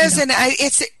it is, and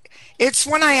it's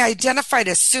one I identified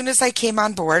as soon as I came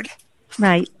on board.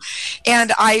 Right.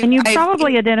 And you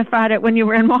probably identified it when you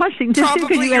were in Washington too,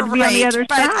 because you had to be on the other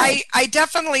side. I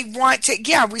definitely want to.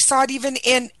 Yeah, we saw it even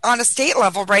on a state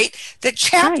level, right? The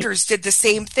chapters did the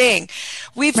same thing.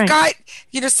 We've got,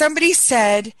 somebody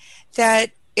said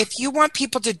that if you want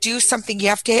people to do something, you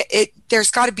have to.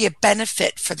 There's got to be a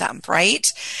benefit for them,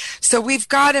 right? So we've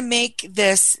got to make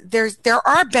this. There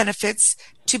are benefits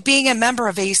to being a member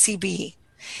of ACB,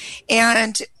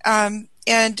 and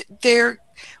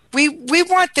we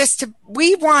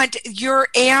want your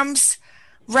AMS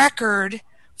record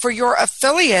for your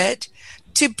affiliate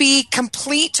to be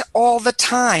complete all the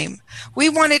time. We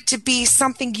want it to be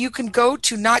something you can go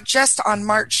to not just on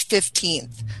March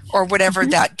 15th or whatever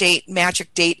that date,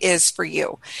 magic date is for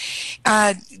you.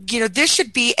 This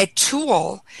should be a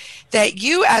tool that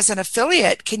you as an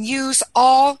affiliate can use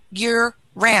all year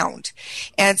round.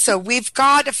 And so we've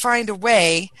got to find a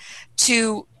way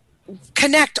to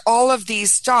connect all of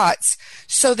these dots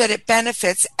so that it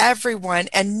benefits everyone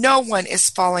and no one is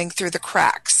falling through the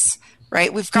cracks,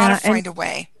 right? We've got to find a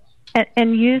way.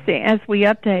 And using, as we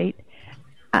update,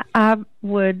 I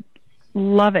would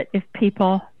love it if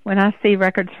people, when I see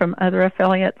records from other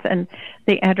affiliates and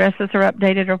the addresses are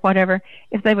updated or whatever,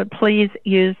 if they would please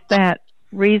use that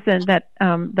reason,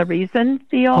 the reason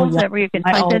field that where you can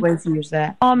type in. I always use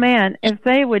that. Oh man, if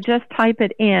they would just type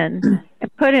it in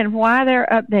and put in why they're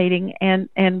updating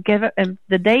and give it, and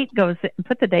the date goes, and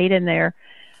put the date in there,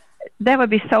 that would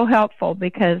be so helpful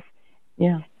because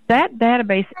that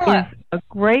database is a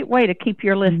great way to keep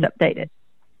your list updated.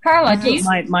 Carla, do you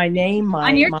my name,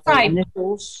 on your my side,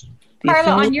 initials.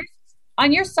 Carla,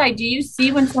 on your side, do you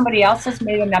see when somebody else has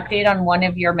made an update on one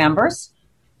of your members?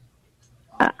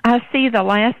 I see the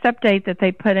last update that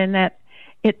they put in that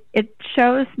it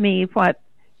shows me what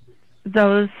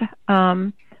those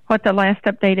what the last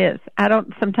update is. I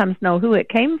don't sometimes know who it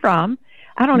came from.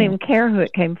 I don't even care who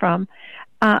it came from.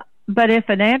 But if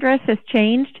an address has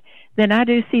changed, then I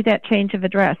do see that change of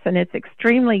address, and it's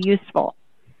extremely useful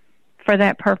for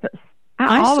that purpose.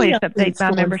 I always update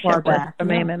my membership list from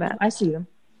AMMS. I see them.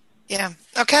 Yeah.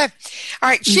 Okay. All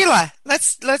right, Sheila,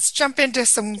 let's jump into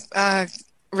some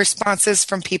responses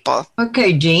from people.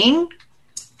 Okay, Jean.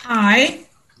 Hi.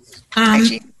 Hi,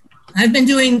 Jean. I've been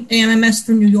doing AMMS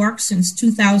for New York since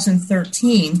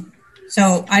 2013.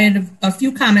 So I had a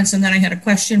few comments, and then I had a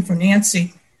question for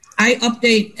Nancy. I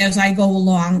update as I go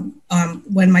along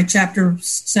when my chapters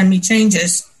send me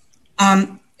changes.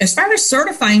 As far as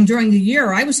certifying during the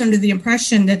year, I was under the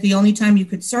impression that the only time you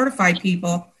could certify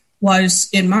people was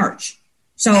in March.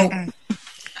 So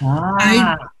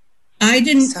I've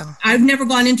never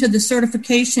gone into the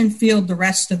certification field the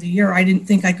rest of the year. I didn't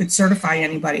think I could certify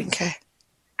anybody. Okay.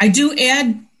 I do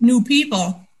add new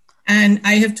people, and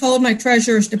I have told my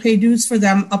treasurers to pay dues for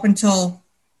them up until,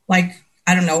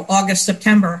 August,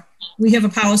 September. We have a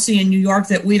policy in New York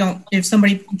that we don't, if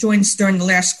somebody joins during the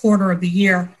last quarter of the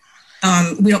year,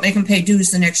 we don't make them pay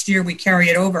dues the next year. We carry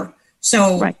it over.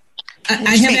 So I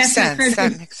have asked my treasurers.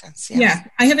 That makes sense. Yeah,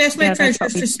 I have asked my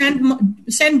treasurers to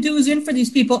send dues in for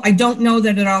these people. I don't know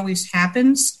that it always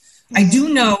happens. Mm-hmm. I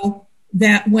do know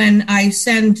that when I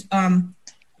send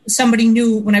somebody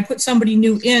new, when I put somebody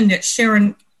new in, that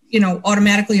Sharon,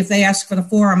 automatically if they ask for the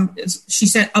form, she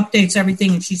updates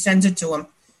everything and she sends it to them.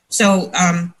 So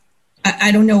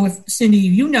I don't know if, Cindy,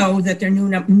 that they're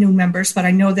new members, but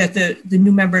I know that the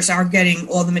new members are getting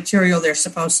all the material they're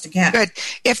supposed to get. Good.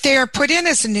 If they are put in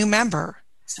as a new member,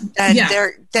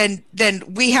 then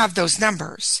we have those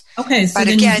numbers. Okay. So but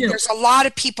again, there's a lot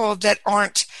of people that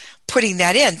aren't putting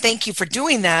that in. Thank you for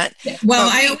doing that. Well,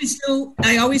 I always do.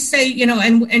 I always say,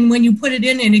 and when you put it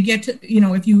in and it get to,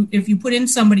 if you put in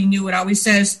somebody new, it always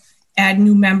says add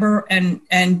new member, and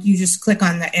you just click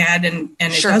on the add and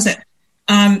it does it.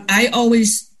 I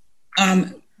always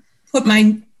put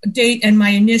my date and my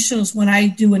initials when I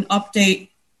do an update.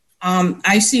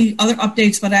 I see other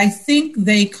updates, but I think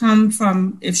they come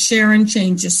from if Sharon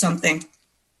changes something.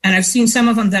 And I've seen some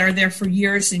of them that are there for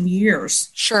years and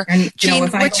years. Sure. And, Jean,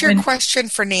 what's your question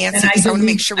for Nancy? Because I want to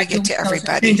make sure we get to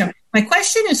everybody. My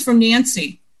question is for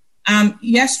Nancy.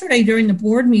 Yesterday during the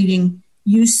board meeting,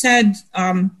 you said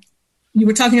you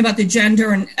were talking about the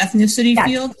gender and ethnicity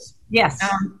fields. Yes.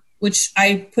 Which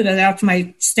I put it out to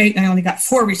my state, and I only got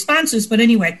 4 responses. But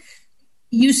anyway,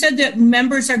 you said that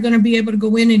members are going to be able to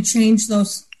go in and change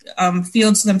those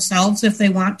fields themselves if they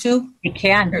want to. They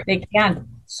can.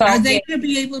 So are they going to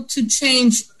be able to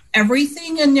change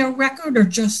everything in their record or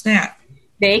just that?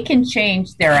 They can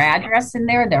change their address in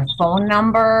there, their phone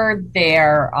number,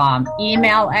 their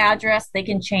email address. They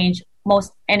can change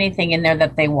most anything in there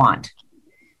that they want.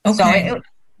 Okay. So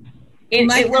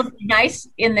it will be nice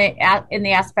in the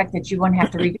aspect that you won't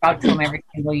have to reach out to them every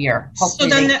single year. So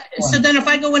then if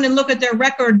I go in and look at their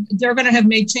record, they're going to have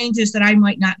made changes that I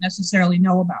might not necessarily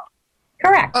know about.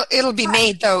 Correct. Well, it'll be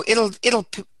made though.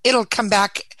 It'll come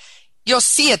back. You'll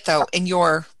see it though in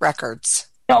your records.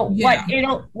 So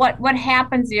what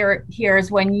happens here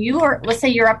is when let's say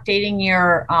you're updating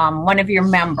your one of your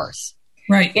members.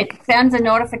 Right. It sends a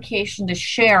notification to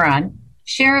Sharon.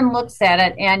 Sharon looks at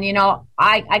it, and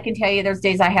I can tell you there's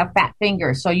days I have fat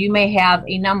fingers, so you may have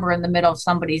a number in the middle of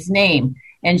somebody's name,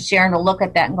 and Sharon will look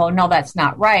at that and go, no, that's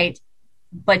not right.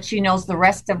 but she knows the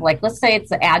rest of, like, let's say it's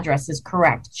the address is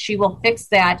correct. She will fix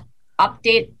that,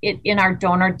 update it in our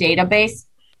donor database,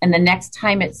 and the next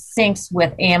time it syncs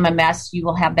with AMMS, you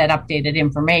will have that updated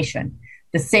information.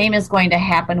 The same is going to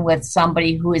happen with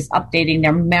somebody who is updating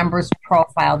their members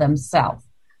profile themselves.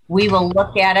 We will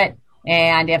look at it,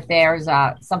 and if there's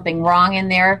something wrong in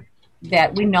there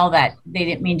that we know that they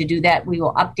didn't mean to do that, we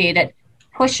will update it,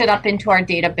 push it up into our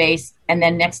database, and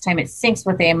then next time it syncs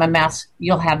with AMMS,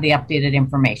 you'll have the updated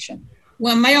information.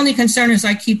 Well, my only concern is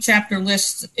I keep chapter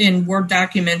lists in Word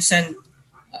documents, and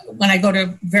when I go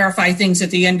to verify things at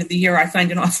the end of the year, I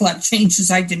find an awful lot of changes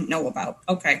I didn't know about.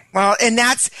 Okay. Well, and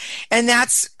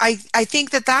that's I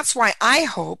think that's why I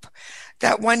hope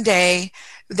that one day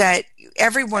that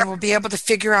everyone will be able to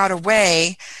figure out a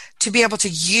way to be able to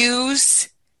use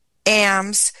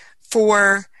AMS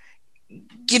for,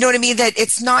 you know what I mean, that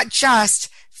it's not just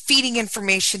feeding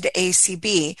information to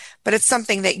ACB, but it's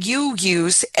something that you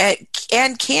use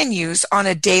and can use on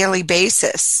a daily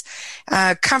basis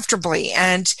comfortably.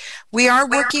 And we are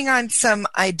working on some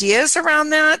ideas around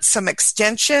that, some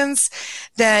extensions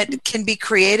that can be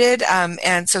created.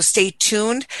 And so stay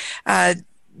tuned.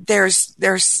 There's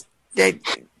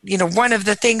one of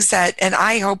the things that, and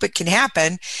I hope it can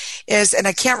happen, is, and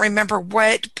I can't remember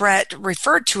what Brett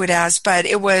referred to it as, but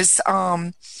it was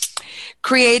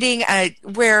creating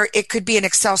where it could be an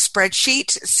Excel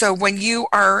spreadsheet. So when you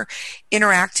are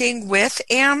interacting with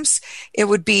AMS, it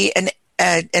would be an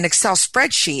Excel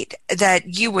spreadsheet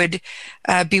that you would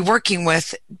be working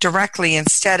with directly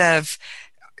instead of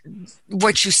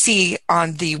what you see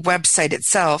on the website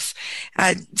itself.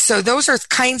 So those are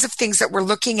kinds of things that we're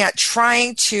looking at,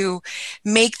 trying to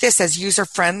make this as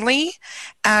user-friendly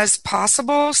as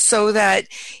possible so that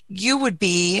you would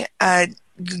be,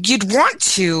 you'd want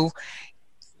to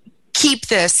keep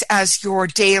this as your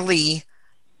daily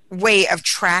way of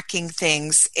tracking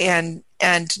things and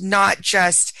not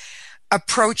just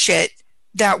approach it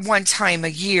that one time a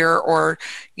year or,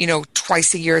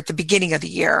 twice a year at the beginning of the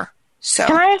year. So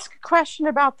can I ask a question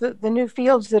about the new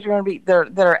fields that are going to be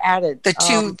that are added? The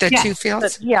two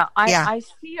fields? I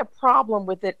see a problem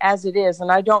with it as it is,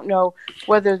 and I don't know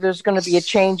whether there's going to be a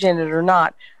change in it or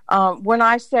not. When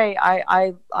I say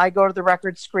I go to the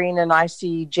record screen and I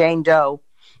see Jane Doe,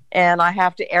 and I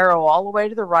have to arrow all the way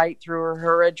to the right through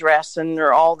her address and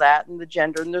all that and the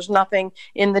gender, and there's nothing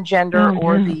in the gender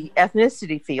or the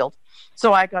ethnicity field.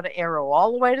 So I got to arrow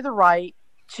all the way to the right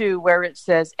to where it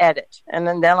says edit, and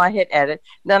then I hit edit.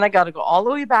 Then I got to go all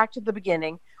the way back to the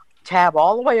beginning, tab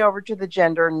all the way over to the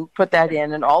gender and put that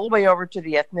in, and all the way over to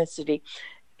the ethnicity.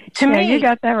 To me, you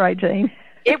got that right, Jane.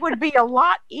 It would be a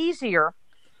lot easier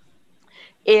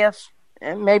if,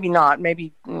 maybe not,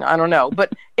 maybe, I don't know,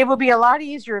 but it would be a lot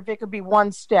easier if it could be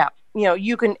one step.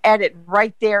 You can edit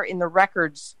right there in the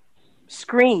records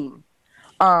screen.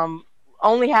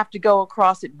 Only have to go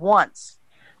across it once.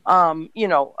 It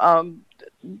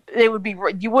would be,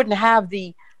 you wouldn't have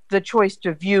the choice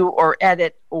to view or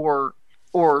edit or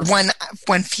one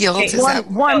field.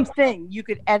 One thing you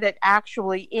could edit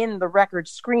actually in the record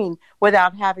screen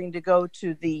without having to go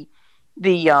to the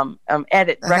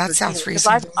edit record. That sounds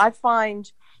reasonable. I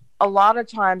find a lot of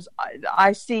times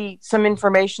I see some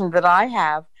information that I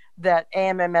have that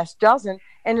AMMS doesn't,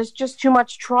 and it's just too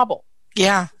much trouble.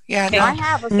 Yeah. No. I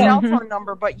have a cell phone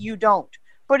number, but you don't.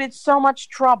 But it's so much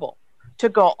trouble to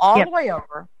go all the way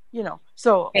over,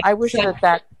 So okay. I wish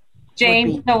that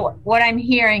Jane, so what I'm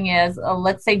hearing is,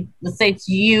 let's say it's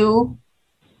you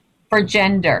for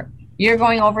gender. You're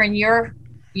going over and you're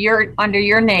under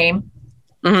your name.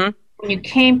 Mm-hmm. When you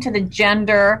came to the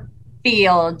gender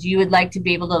field, you would like to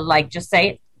be able to just say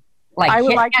it, I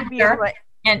would like to be able to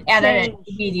and edit it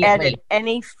immediately. Edit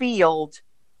any field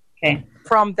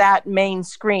from that main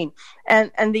screen.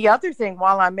 And the other thing,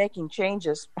 while I'm making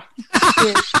changes,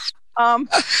 is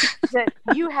that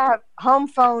you have home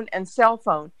phone and cell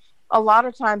phone. A lot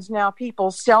of times now,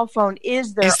 people's cell phone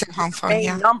is their home phone,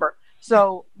 main number.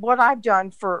 So what I've done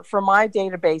for my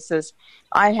databases,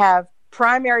 I have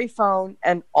primary phone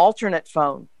and alternate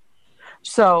phone.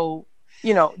 So,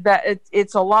 that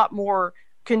it's a lot more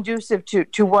conducive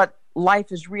to what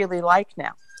life is really like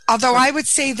now. Although I would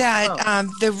say that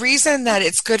the reason that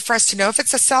it's good for us to know if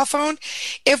it's a cell phone,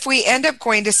 if we end up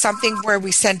going to something where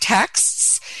we send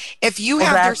texts, if you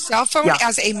have their cell phone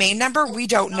as a main number, we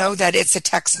don't know that it's a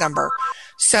text number.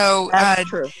 So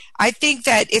I think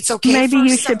that it's okay Maybe for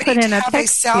you should somebody put in to a have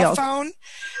text a cell field. phone.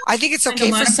 I think it's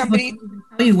okay for somebody to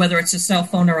tell you whether it's a cell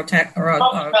phone or a text or a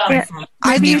phone.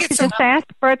 Maybe you should just ask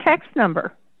for a text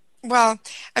number. Well,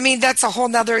 I mean, that's a whole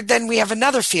nother, then we have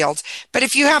another field. But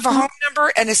if you have a home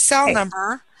number and a cell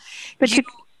number. But you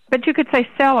could say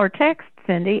cell or text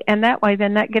Cindy, and that way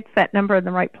then that gets that number in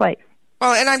the right place.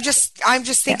 Well, and I'm just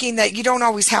thinking that you don't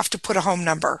always have to put a home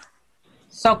number.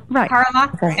 So, Right.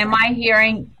 Carla, Right. am I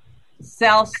hearing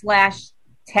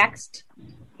cell/text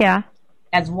Yeah.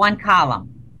 as one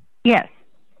column Yes.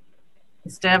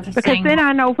 instead of Because saying? then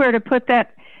I know where to put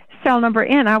that cell number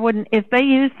in. I wouldn't, if they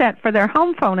use that for their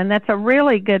home phone, and that's a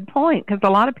really good point because a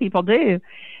lot of people do,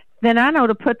 then I know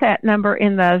to put that number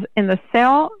in the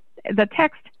cell, the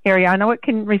text area. I know it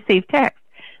can receive text.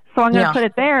 So I'm going to put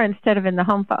it there instead of in the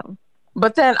home phone.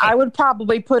 But then I would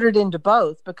probably put it into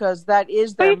both because that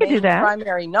is their you could do main that.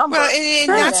 primary number. Well, and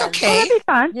Sure. that's Then- okay. Well, that'd be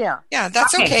fine. Yeah. Yeah,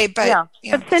 that's Okay. okay. But Yeah.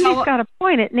 But Cindy's got a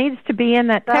point. It needs to be in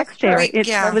that That's text true. area.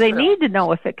 Yeah. They need to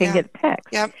know if it can Yeah. get text.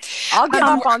 Yep. I'll give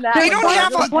up on that. we don't But I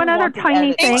have really a- do one other want to tiny edit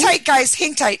it. Hang thing. tight, guys.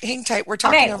 Hang tight. We're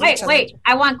talking Okay, over each other. wait.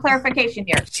 I want clarification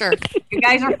here. Sure. You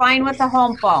guys are fine with the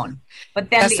home phone, but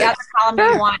then That's the it. other column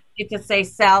Sure. you want it to say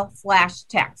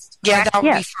cell/text. Yeah, correct? that would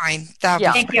be Yes. fine. That would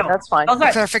Yeah, be Thank you. that's fine. Those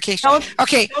are, clarification. those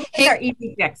Okay, are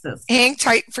easy fixes. hang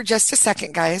tight for just a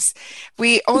second, guys.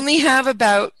 We only have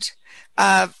about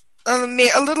a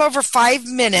little over 5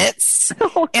 minutes, Oh,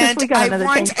 'cause and we got I another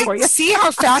want thing for you. see how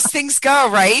fast things go,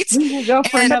 right? We can go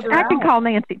for And- another I can hour. call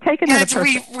Nancy. Take another And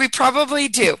person. we probably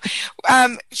do.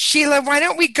 Sheila, why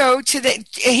don't we go to the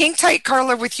hang tight,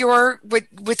 Carla, with what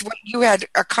you had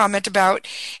a comment about,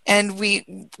 and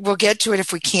we'll get to it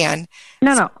if we can.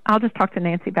 No. I'll just talk to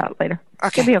Nancy about it later.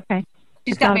 Okay. It'll be okay.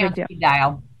 She's It's got not me a on big deal. speed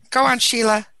dial. Go on,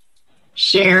 Sheila.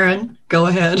 Sharon, go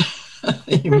ahead.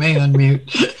 You may unmute.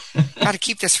 Got to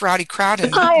keep this rowdy crowd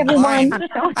in Hi, everyone. line.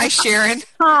 Hi, Sharon.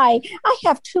 Hi. I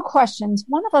have two questions.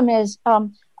 One of them is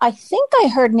I think I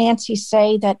heard Nancy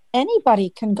say that anybody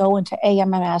can go into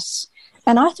AMMS,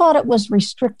 and I thought it was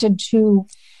restricted to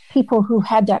people who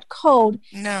had that code.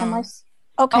 No.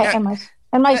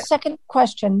 And my second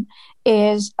question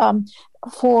is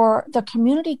for the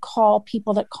community call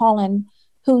people that call in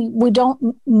who we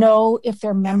don't know if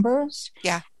they're members.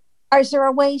 Yeah. Is there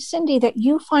a way, Cindy, that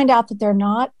you find out that they're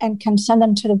not and can send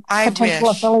them to the I potential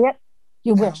wish. affiliate?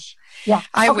 You No. wish. Yeah.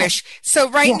 I Okay. wish. So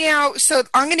now,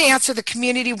 I'm going to answer the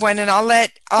community one, and I'll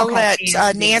let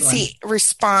Nancy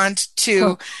respond to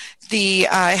Sure. the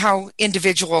how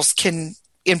individuals can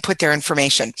input their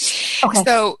information. Okay.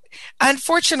 So,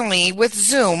 unfortunately, with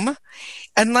Zoom,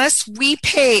 unless we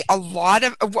pay a lot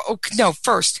of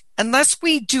unless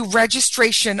we do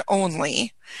registration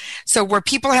only, so where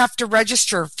people have to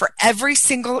register for every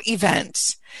single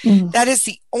event, that is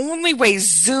the only way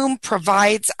Zoom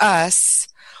provides us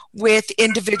with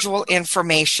individual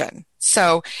information.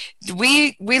 So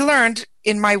we learned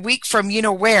in my week from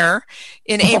where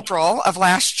in April of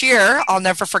last year, I'll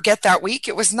never forget that week.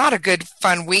 It was not a good,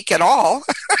 fun week at all.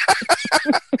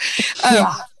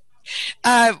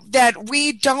 That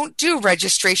we don't do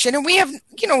registration, and we have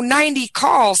 90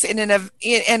 calls in a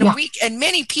week, and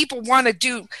many people want to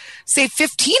do, say,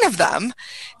 15 of them.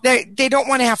 They don't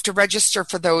want to have to register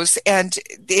for those, and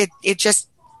it just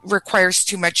requires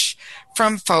too much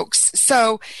from folks.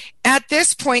 So at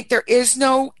this point, there is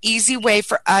no easy way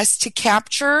for us to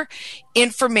capture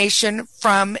information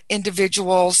from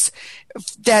individuals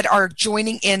that are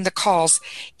joining in the calls.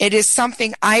 It is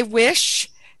something I wish.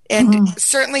 And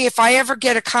certainly if I ever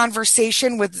get a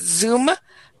conversation with Zoom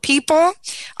people,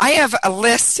 I have a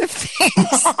list of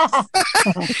things.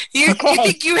 You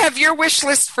think you have your wish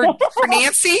list for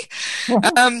Nancy?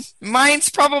 Mine's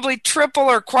probably triple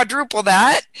or quadruple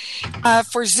that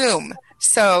for Zoom.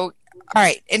 So, all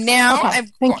right. And now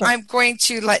I'm going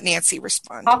to let Nancy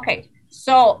respond. Okay.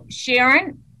 So,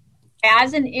 Sharon,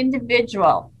 as an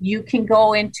individual, you can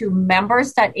go into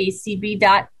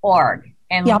members.acb.org.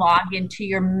 and log into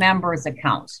your members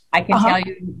account. I can tell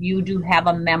you do have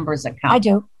a members account. I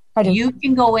do. You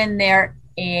can go in there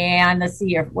and let's see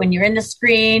here. When you're in the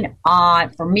screen,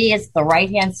 for me, it's the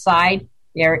right-hand side.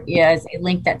 There is a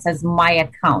link that says My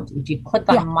Account. If you click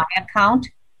on My Account,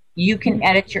 you can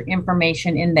edit your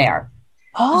information in there.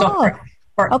 So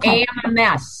for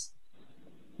AMMS,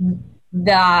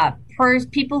 the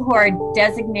people who are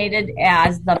designated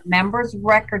as the members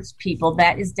records people,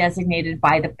 that is designated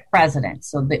by the president.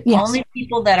 So the only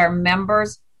people that are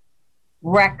members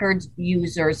records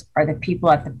users are the people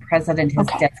that the president has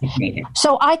designated.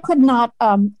 So I could not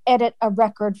edit a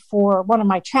record for one of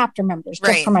my chapter members,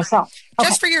 just for myself.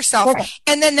 Just for yourself. Okay.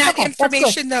 And then that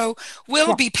information, though,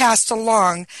 will be passed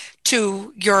along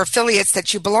to your affiliates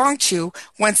that you belong to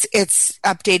once it's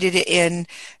updated in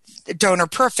Donor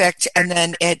Perfect, and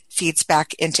then it feeds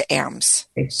back into AMS.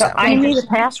 So I need a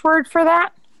password for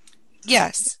that?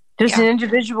 Yes. Does an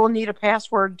individual need a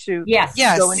password to yes.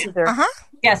 go into their...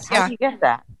 Yes. How do you get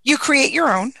that? You create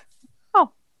your own.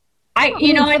 Oh. And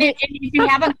if you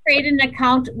haven't created an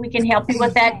account, we can help you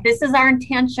with that. This is our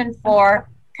intention for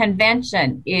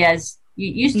convention. Is you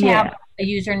used to have a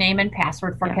username and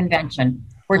password for convention.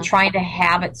 We're trying to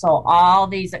have it so all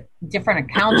these different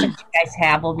accounts that you guys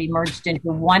have will be merged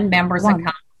into one member's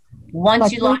account.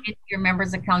 Once you log into your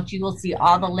member's account, you will see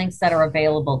all the links that are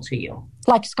available to you.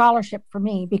 Like scholarship for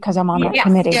me because I'm on that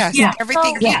committee. Yes,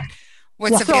 everything.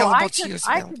 What's available to you is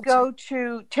available. I could go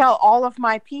to tell all of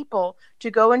my people to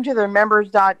go into their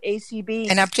members.acb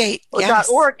and update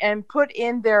 .org and put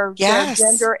in their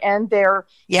gender and their.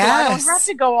 So I don't have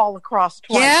to go all across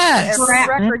twice. Yes,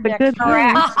 record next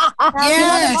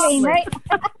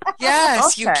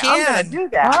Yes, you can. I'm going to do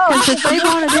that. Oh, if they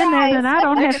want it in there, then I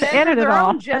don't have to edit it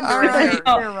all. All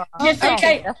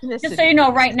right. Just so you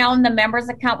know, right now in the members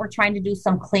account, we're trying to do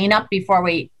some cleanup before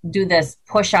we do this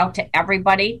push out to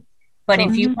everybody. But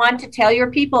if you want to tell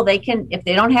your people, they can, if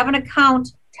they don't have an account,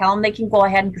 tell them they can go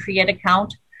ahead and create an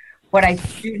account. What I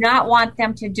do not want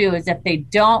them to do is if they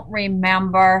don't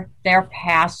remember their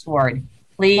password,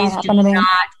 please do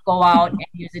not go out and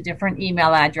use a different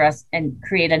email address and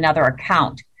create another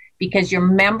account, because your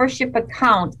membership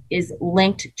account is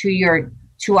linked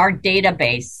to our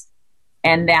database,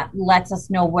 and that lets us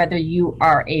know whether you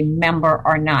are a member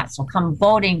or not. So come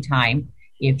voting time,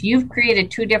 if you've created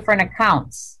 2 different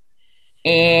accounts,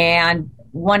 and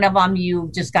one of them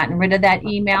you've just gotten rid of that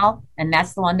email, and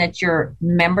that's the one that your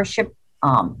membership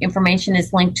information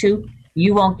is linked to,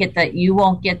 you won't get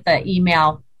the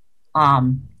email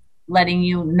letting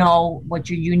you know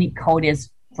what your unique code is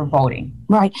for voting.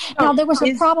 Right. Now there was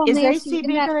a problem. Is Nancy,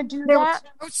 ACB going to do that?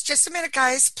 Just a minute,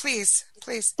 guys, please.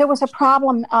 There was a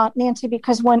problem, Nancy,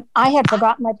 because when I had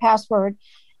forgotten my password,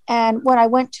 and when I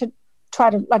went to try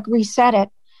to reset it,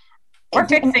 we're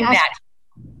fixing that.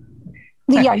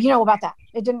 Yeah, you know about that.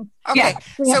 It didn't. Okay,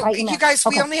 so you guys,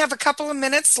 we only have a couple of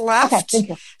minutes left. Okay, thank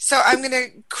you. So I'm going to,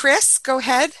 Chris, go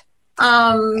ahead.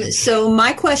 So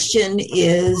my question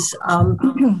is,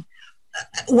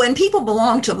 when people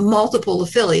belong to multiple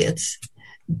affiliates,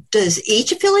 does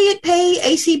each affiliate pay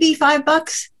ACB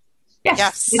 $5?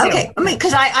 Yes. Okay. I mean,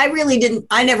 because I really didn't.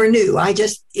 I never knew. I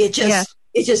just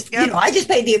I just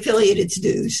paid the affiliate its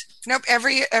dues. Nope.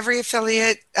 Every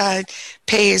affiliate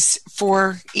pays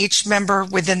for each member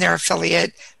within their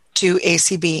affiliate to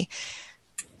ACB.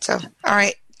 So, all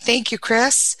right. Thank you,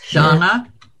 Chris.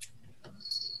 Donna?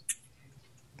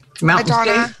 Hi,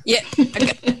 Donna. Yeah,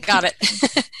 I got it.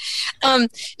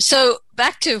 So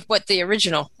back to what the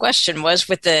original question was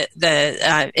with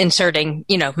the inserting,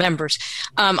 members.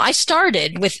 I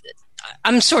started with,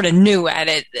 I'm sort of new at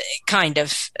it, kind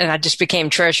of, and I just became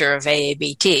treasurer of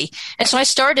AABT. And so I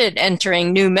started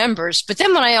entering new members. But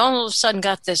then when I all of a sudden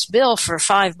got this bill for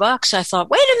 $5, I thought,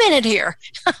 wait a minute here.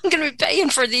 I'm going to be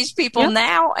paying for these people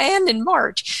now and in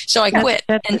March. So I quit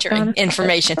entering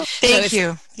information. Thank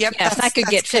you. Yep. Yeah, that could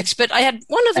get fixed. But I had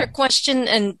one other question,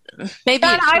 and maybe...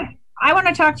 I want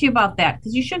to talk to you about that,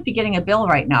 because you should be getting a bill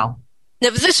right now. No,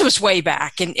 this was way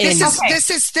back. This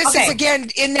is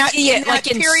again in that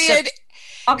period.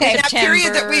 Okay, in that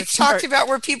period that we've talked about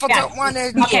where people don't want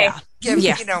to give.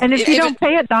 And if you don't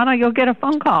pay it, Donna, you'll get a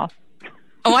phone call.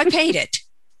 Oh, I paid it.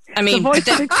 I mean, the voice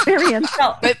of experience.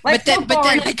 but then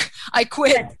I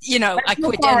quit. I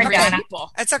quit entering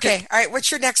people. That's okay. All right, what's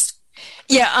your next?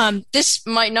 Yeah, this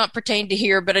might not pertain to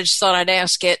here, but I just thought I'd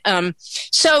ask it.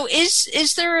 So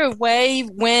is there a way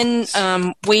when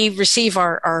we receive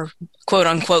our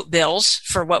quote-unquote bills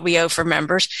for what we owe for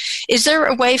members, is there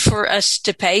a way for us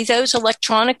to pay those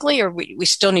electronically, or we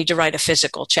still need to write a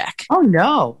physical check? Oh,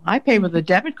 no. I pay with a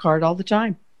debit card all the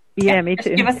time. Yeah, me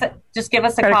too. Just give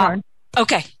us a call.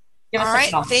 Okay. All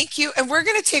right, thank you. And we're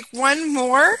going to take one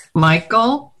more.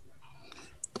 Michael,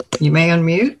 you may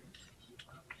unmute.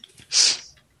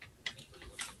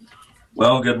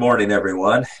 Well, good morning,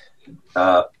 everyone.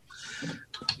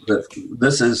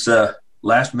 This is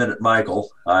Last Minute Michael.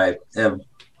 I am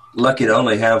lucky to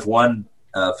only have one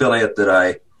affiliate that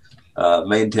I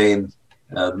maintain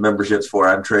memberships for.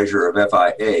 I'm treasurer of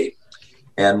FIA.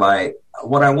 And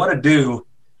what I want to do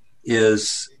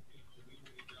is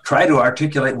try to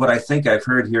articulate what I think I've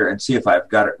heard here and see if I've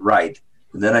got it right.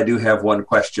 And then I do have one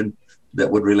question that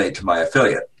would relate to my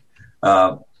affiliate.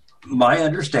 My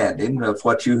understanding of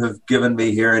what you have given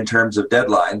me here in terms of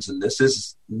deadlines, and this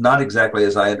is not exactly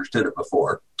as I understood it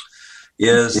before,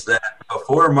 is that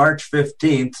before March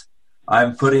 15th,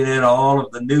 I'm putting in all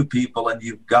of the new people, and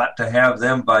you've got to have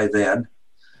them by then.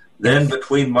 Then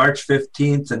between March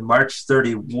 15th and March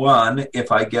 31,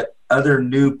 if I get other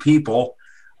new people,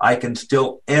 I can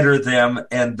still enter them,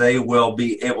 and they will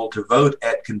be able to vote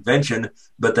at convention,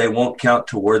 but they won't count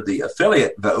toward the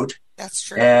affiliate vote. That's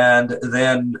true. And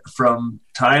then from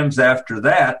times after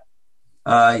that,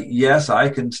 yes, I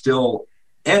can still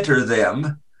enter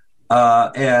them,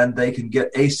 and they can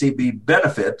get ACB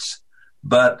benefits,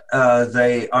 but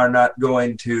they are not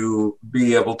going to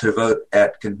be able to vote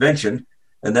at convention.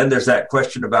 And then there's that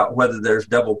question about whether there's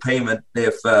double payment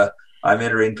if I'm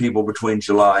entering people between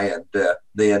July and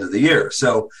the end of the year.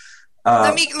 So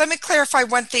let me clarify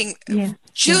one thing. Yeah.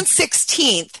 June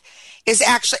 16th is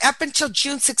actually, up until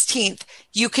June 16th,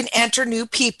 you can enter new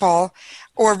people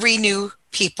or renew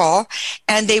people,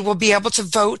 and they will be able to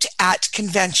vote at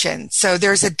convention. So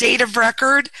there's a date of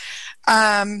record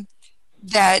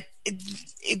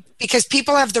because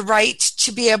people have the right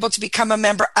to be able to become a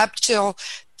member up till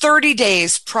 30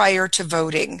 days prior to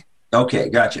voting. Okay,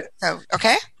 gotcha. So,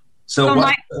 okay. So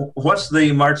what's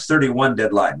the March 31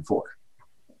 deadline for?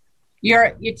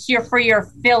 It's for your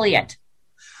affiliate.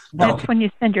 That's when you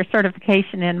send your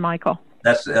certification in, Michael.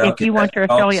 That's if you want your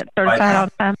affiliate certified on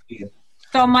time.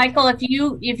 So, Michael, if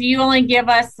you only give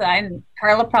us, and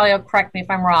Carla probably will correct me if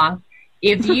I'm wrong,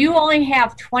 if you only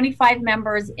have 25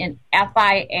 members in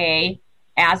FIA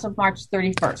as of March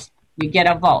 31st, you get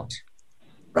a vote.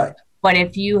 Right. But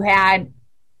if you had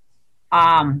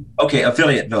okay,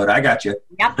 affiliate vote. I got you.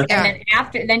 Yep.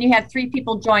 And then you had 3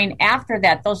 people join after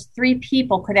that. Those 3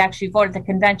 people could actually vote at the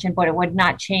convention, but it would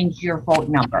not change your vote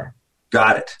number.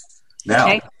 Got it. Now,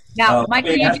 okay. Now, let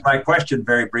me ask my question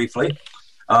very briefly.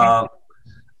 I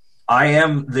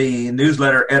am the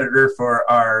newsletter editor for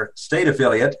our state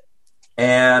affiliate,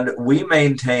 and we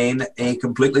maintain a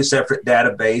completely separate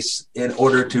database in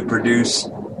order to produce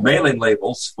mailing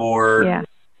labels for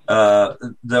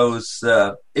those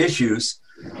issues.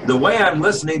 The way I'm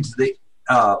listening to the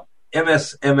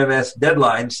MMS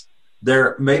deadlines,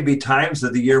 there may be times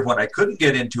of the year when I couldn't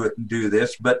get into it and do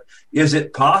this, but is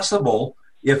it possible,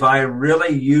 if I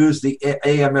really use the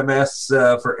AMMS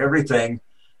for everything,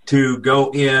 to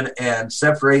go in and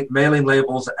separate mailing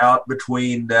labels out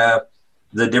between the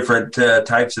different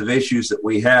types of issues that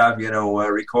we have,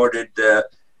 recorded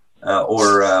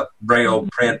or braille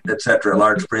print, etc.,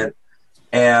 large print,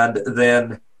 and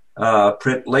then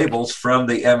print labels from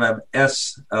the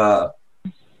MMS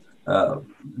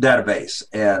database?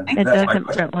 And it doesn't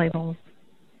print labels.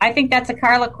 I think that's a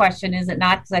Carla question, is it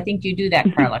not? Because I think you do that,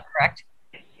 Carla, correct?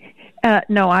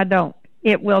 No, I don't.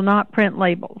 It will not print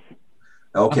labels.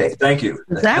 Okay, thank you.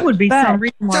 That would be some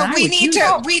reason why.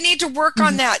 So we need to work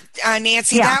on that,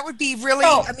 Nancy. Yeah. That would be really.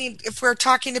 I mean, if we're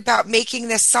talking about making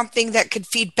this something that could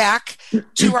feed back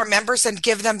to our members and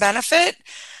give them benefit,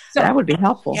 so that would be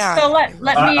helpful. Yeah. So let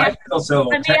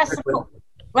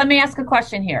me ask a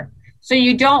question here. So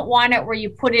you don't want it where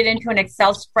you put it into an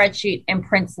Excel spreadsheet and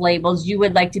prints labels. You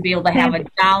would like to be able to have a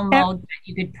download that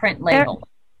you could print labels.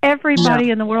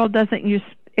 Everybody in the world doesn't use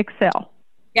Excel.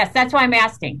 Yes, that's why I'm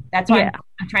asking. That's why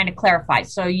I'm trying to clarify.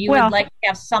 So you would like to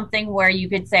have something where you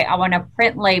could say, I want to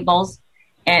print labels,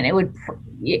 and it would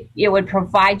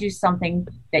provide you something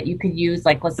that you could use,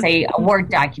 like, let's say, a Word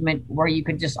document where you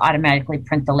could just automatically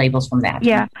print the labels from that.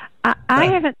 Yeah. I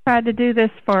haven't tried to do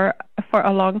this for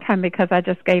a long time because I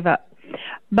just gave up.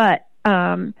 But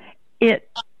in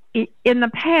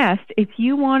the past, if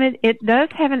you wanted, it does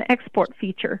have an export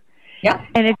feature. Yeah.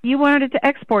 And if you wanted it to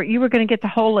export, you were going to get the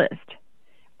whole list.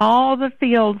 All the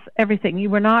fields, everything. You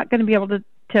were not going to be able to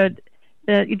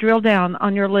you drill down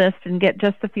on your list and get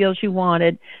just the fields you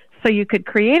wanted, so you could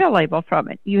create a label from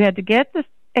it. You had to get the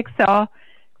Excel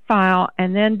file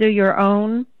and then do your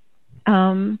own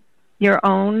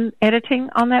editing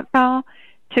on that file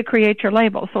to create your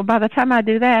label. So by the time I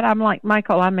do that, I'm like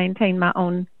Michael, I maintain my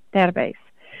own database.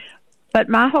 But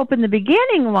my hope in the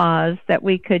beginning was that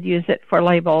we could use it for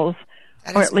labels,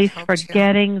 or at least for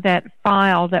getting that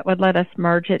file that would let us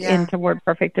merge it into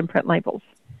WordPerfect and print labels.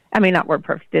 I mean, not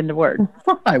WordPerfect, into Word.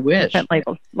 I wish. Print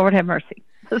labels. Lord have mercy.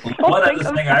 One other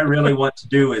thing I really want to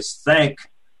do is thank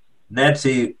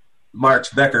Nancy Marks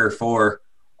Becker for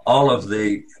all of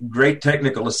the great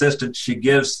technical assistance she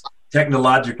gives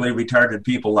technologically retarded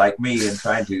people like me in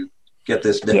trying to get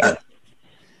this done. Yeah.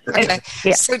 Okay.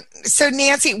 Yeah. So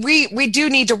Nancy, we do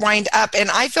need to wind up, and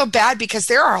I feel bad because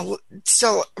there are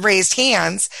still raised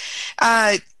hands.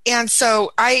 And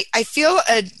so I feel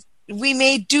we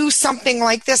may do something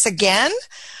like this again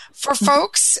for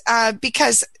folks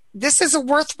because this is a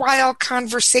worthwhile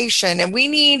conversation, and we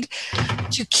need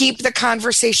to keep the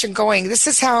conversation going. This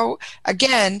is how,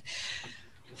 again,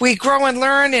 we grow and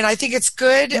learn, and I think it's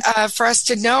good for us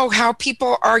to know how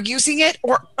people are using it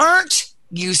or aren't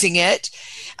using it.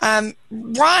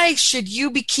 Why should you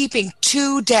be keeping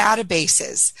 2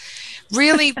 databases?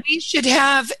 Really, we should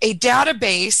have a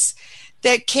database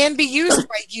that can be used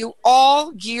by you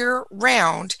all year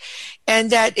round, and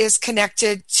that is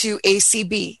connected to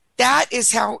ACB. That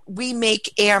is how we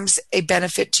make AMS a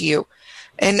benefit to you.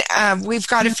 And we've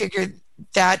got to figure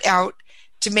that out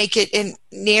to make it. And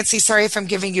Nancy, sorry if I'm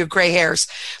giving you gray hairs,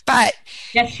 but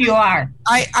yes, you are.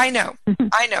 I know,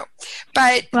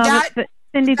 but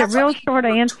Cindy, the real short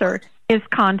answer is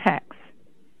contacts.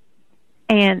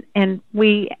 And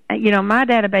we, my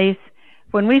database,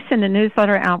 when we send a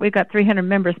newsletter out, we've got 300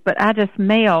 members, but I just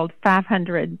mailed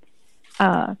 500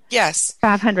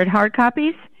 hard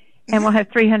copies, and we'll have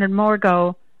 300 more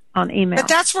go on email. But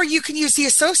that's where you can use the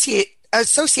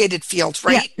associated field,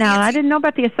 right? Yeah. Now, I didn't know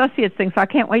about the associates thing, so I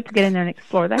can't wait to get in there and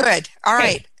explore that. Good. All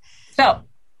right. So,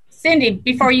 Cindy,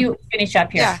 before you finish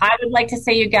up here, I would like to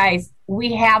say, you guys,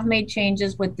 we have made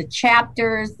changes with the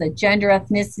chapters, the gender,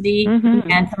 ethnicity,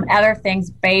 and some other things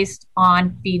based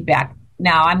on feedback.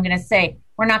 Now, I'm going to say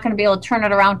we're not going to be able to turn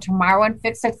it around tomorrow and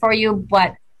fix it for you,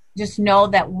 but just know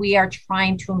that we are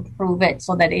trying to improve it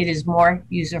so that it is more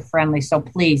user-friendly. So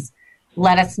please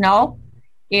let us know.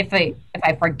 If I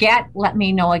forget, let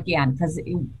me know again, because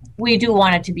we do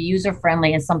want it to be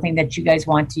user-friendly and something that you guys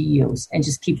want to use, and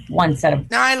just keep one set of...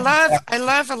 Now, I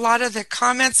love a lot of the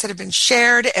comments that have been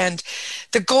shared, and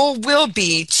the goal will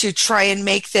be to try and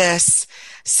make this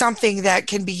something that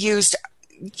can be used,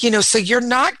 so you're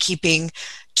not keeping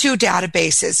 2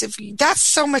 databases. That's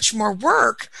so much more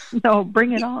work. No,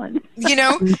 bring it on.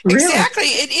 Really? Exactly.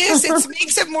 It is. It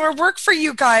makes it more work for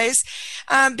you guys,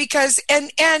 because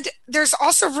and there's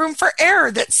also room for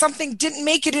error that something didn't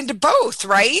make it into both,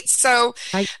 right? So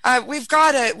we've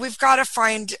got to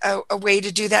find a way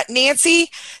to do that. Nancy,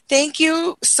 thank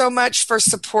you so much for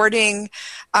supporting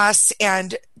us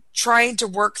and trying to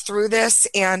work through this,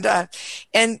 and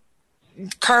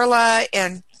Carla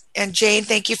and Jane,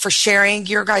 thank you for sharing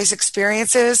your guys'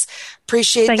 experiences.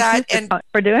 Appreciate that. Thank you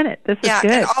for doing it. This was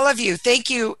good. And all of you, thank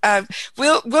you.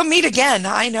 We'll meet again.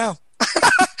 I know.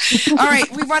 All right,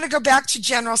 we want to go back to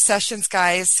general sessions,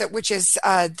 guys, which is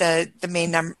the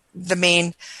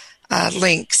main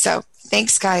link. So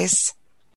thanks, guys.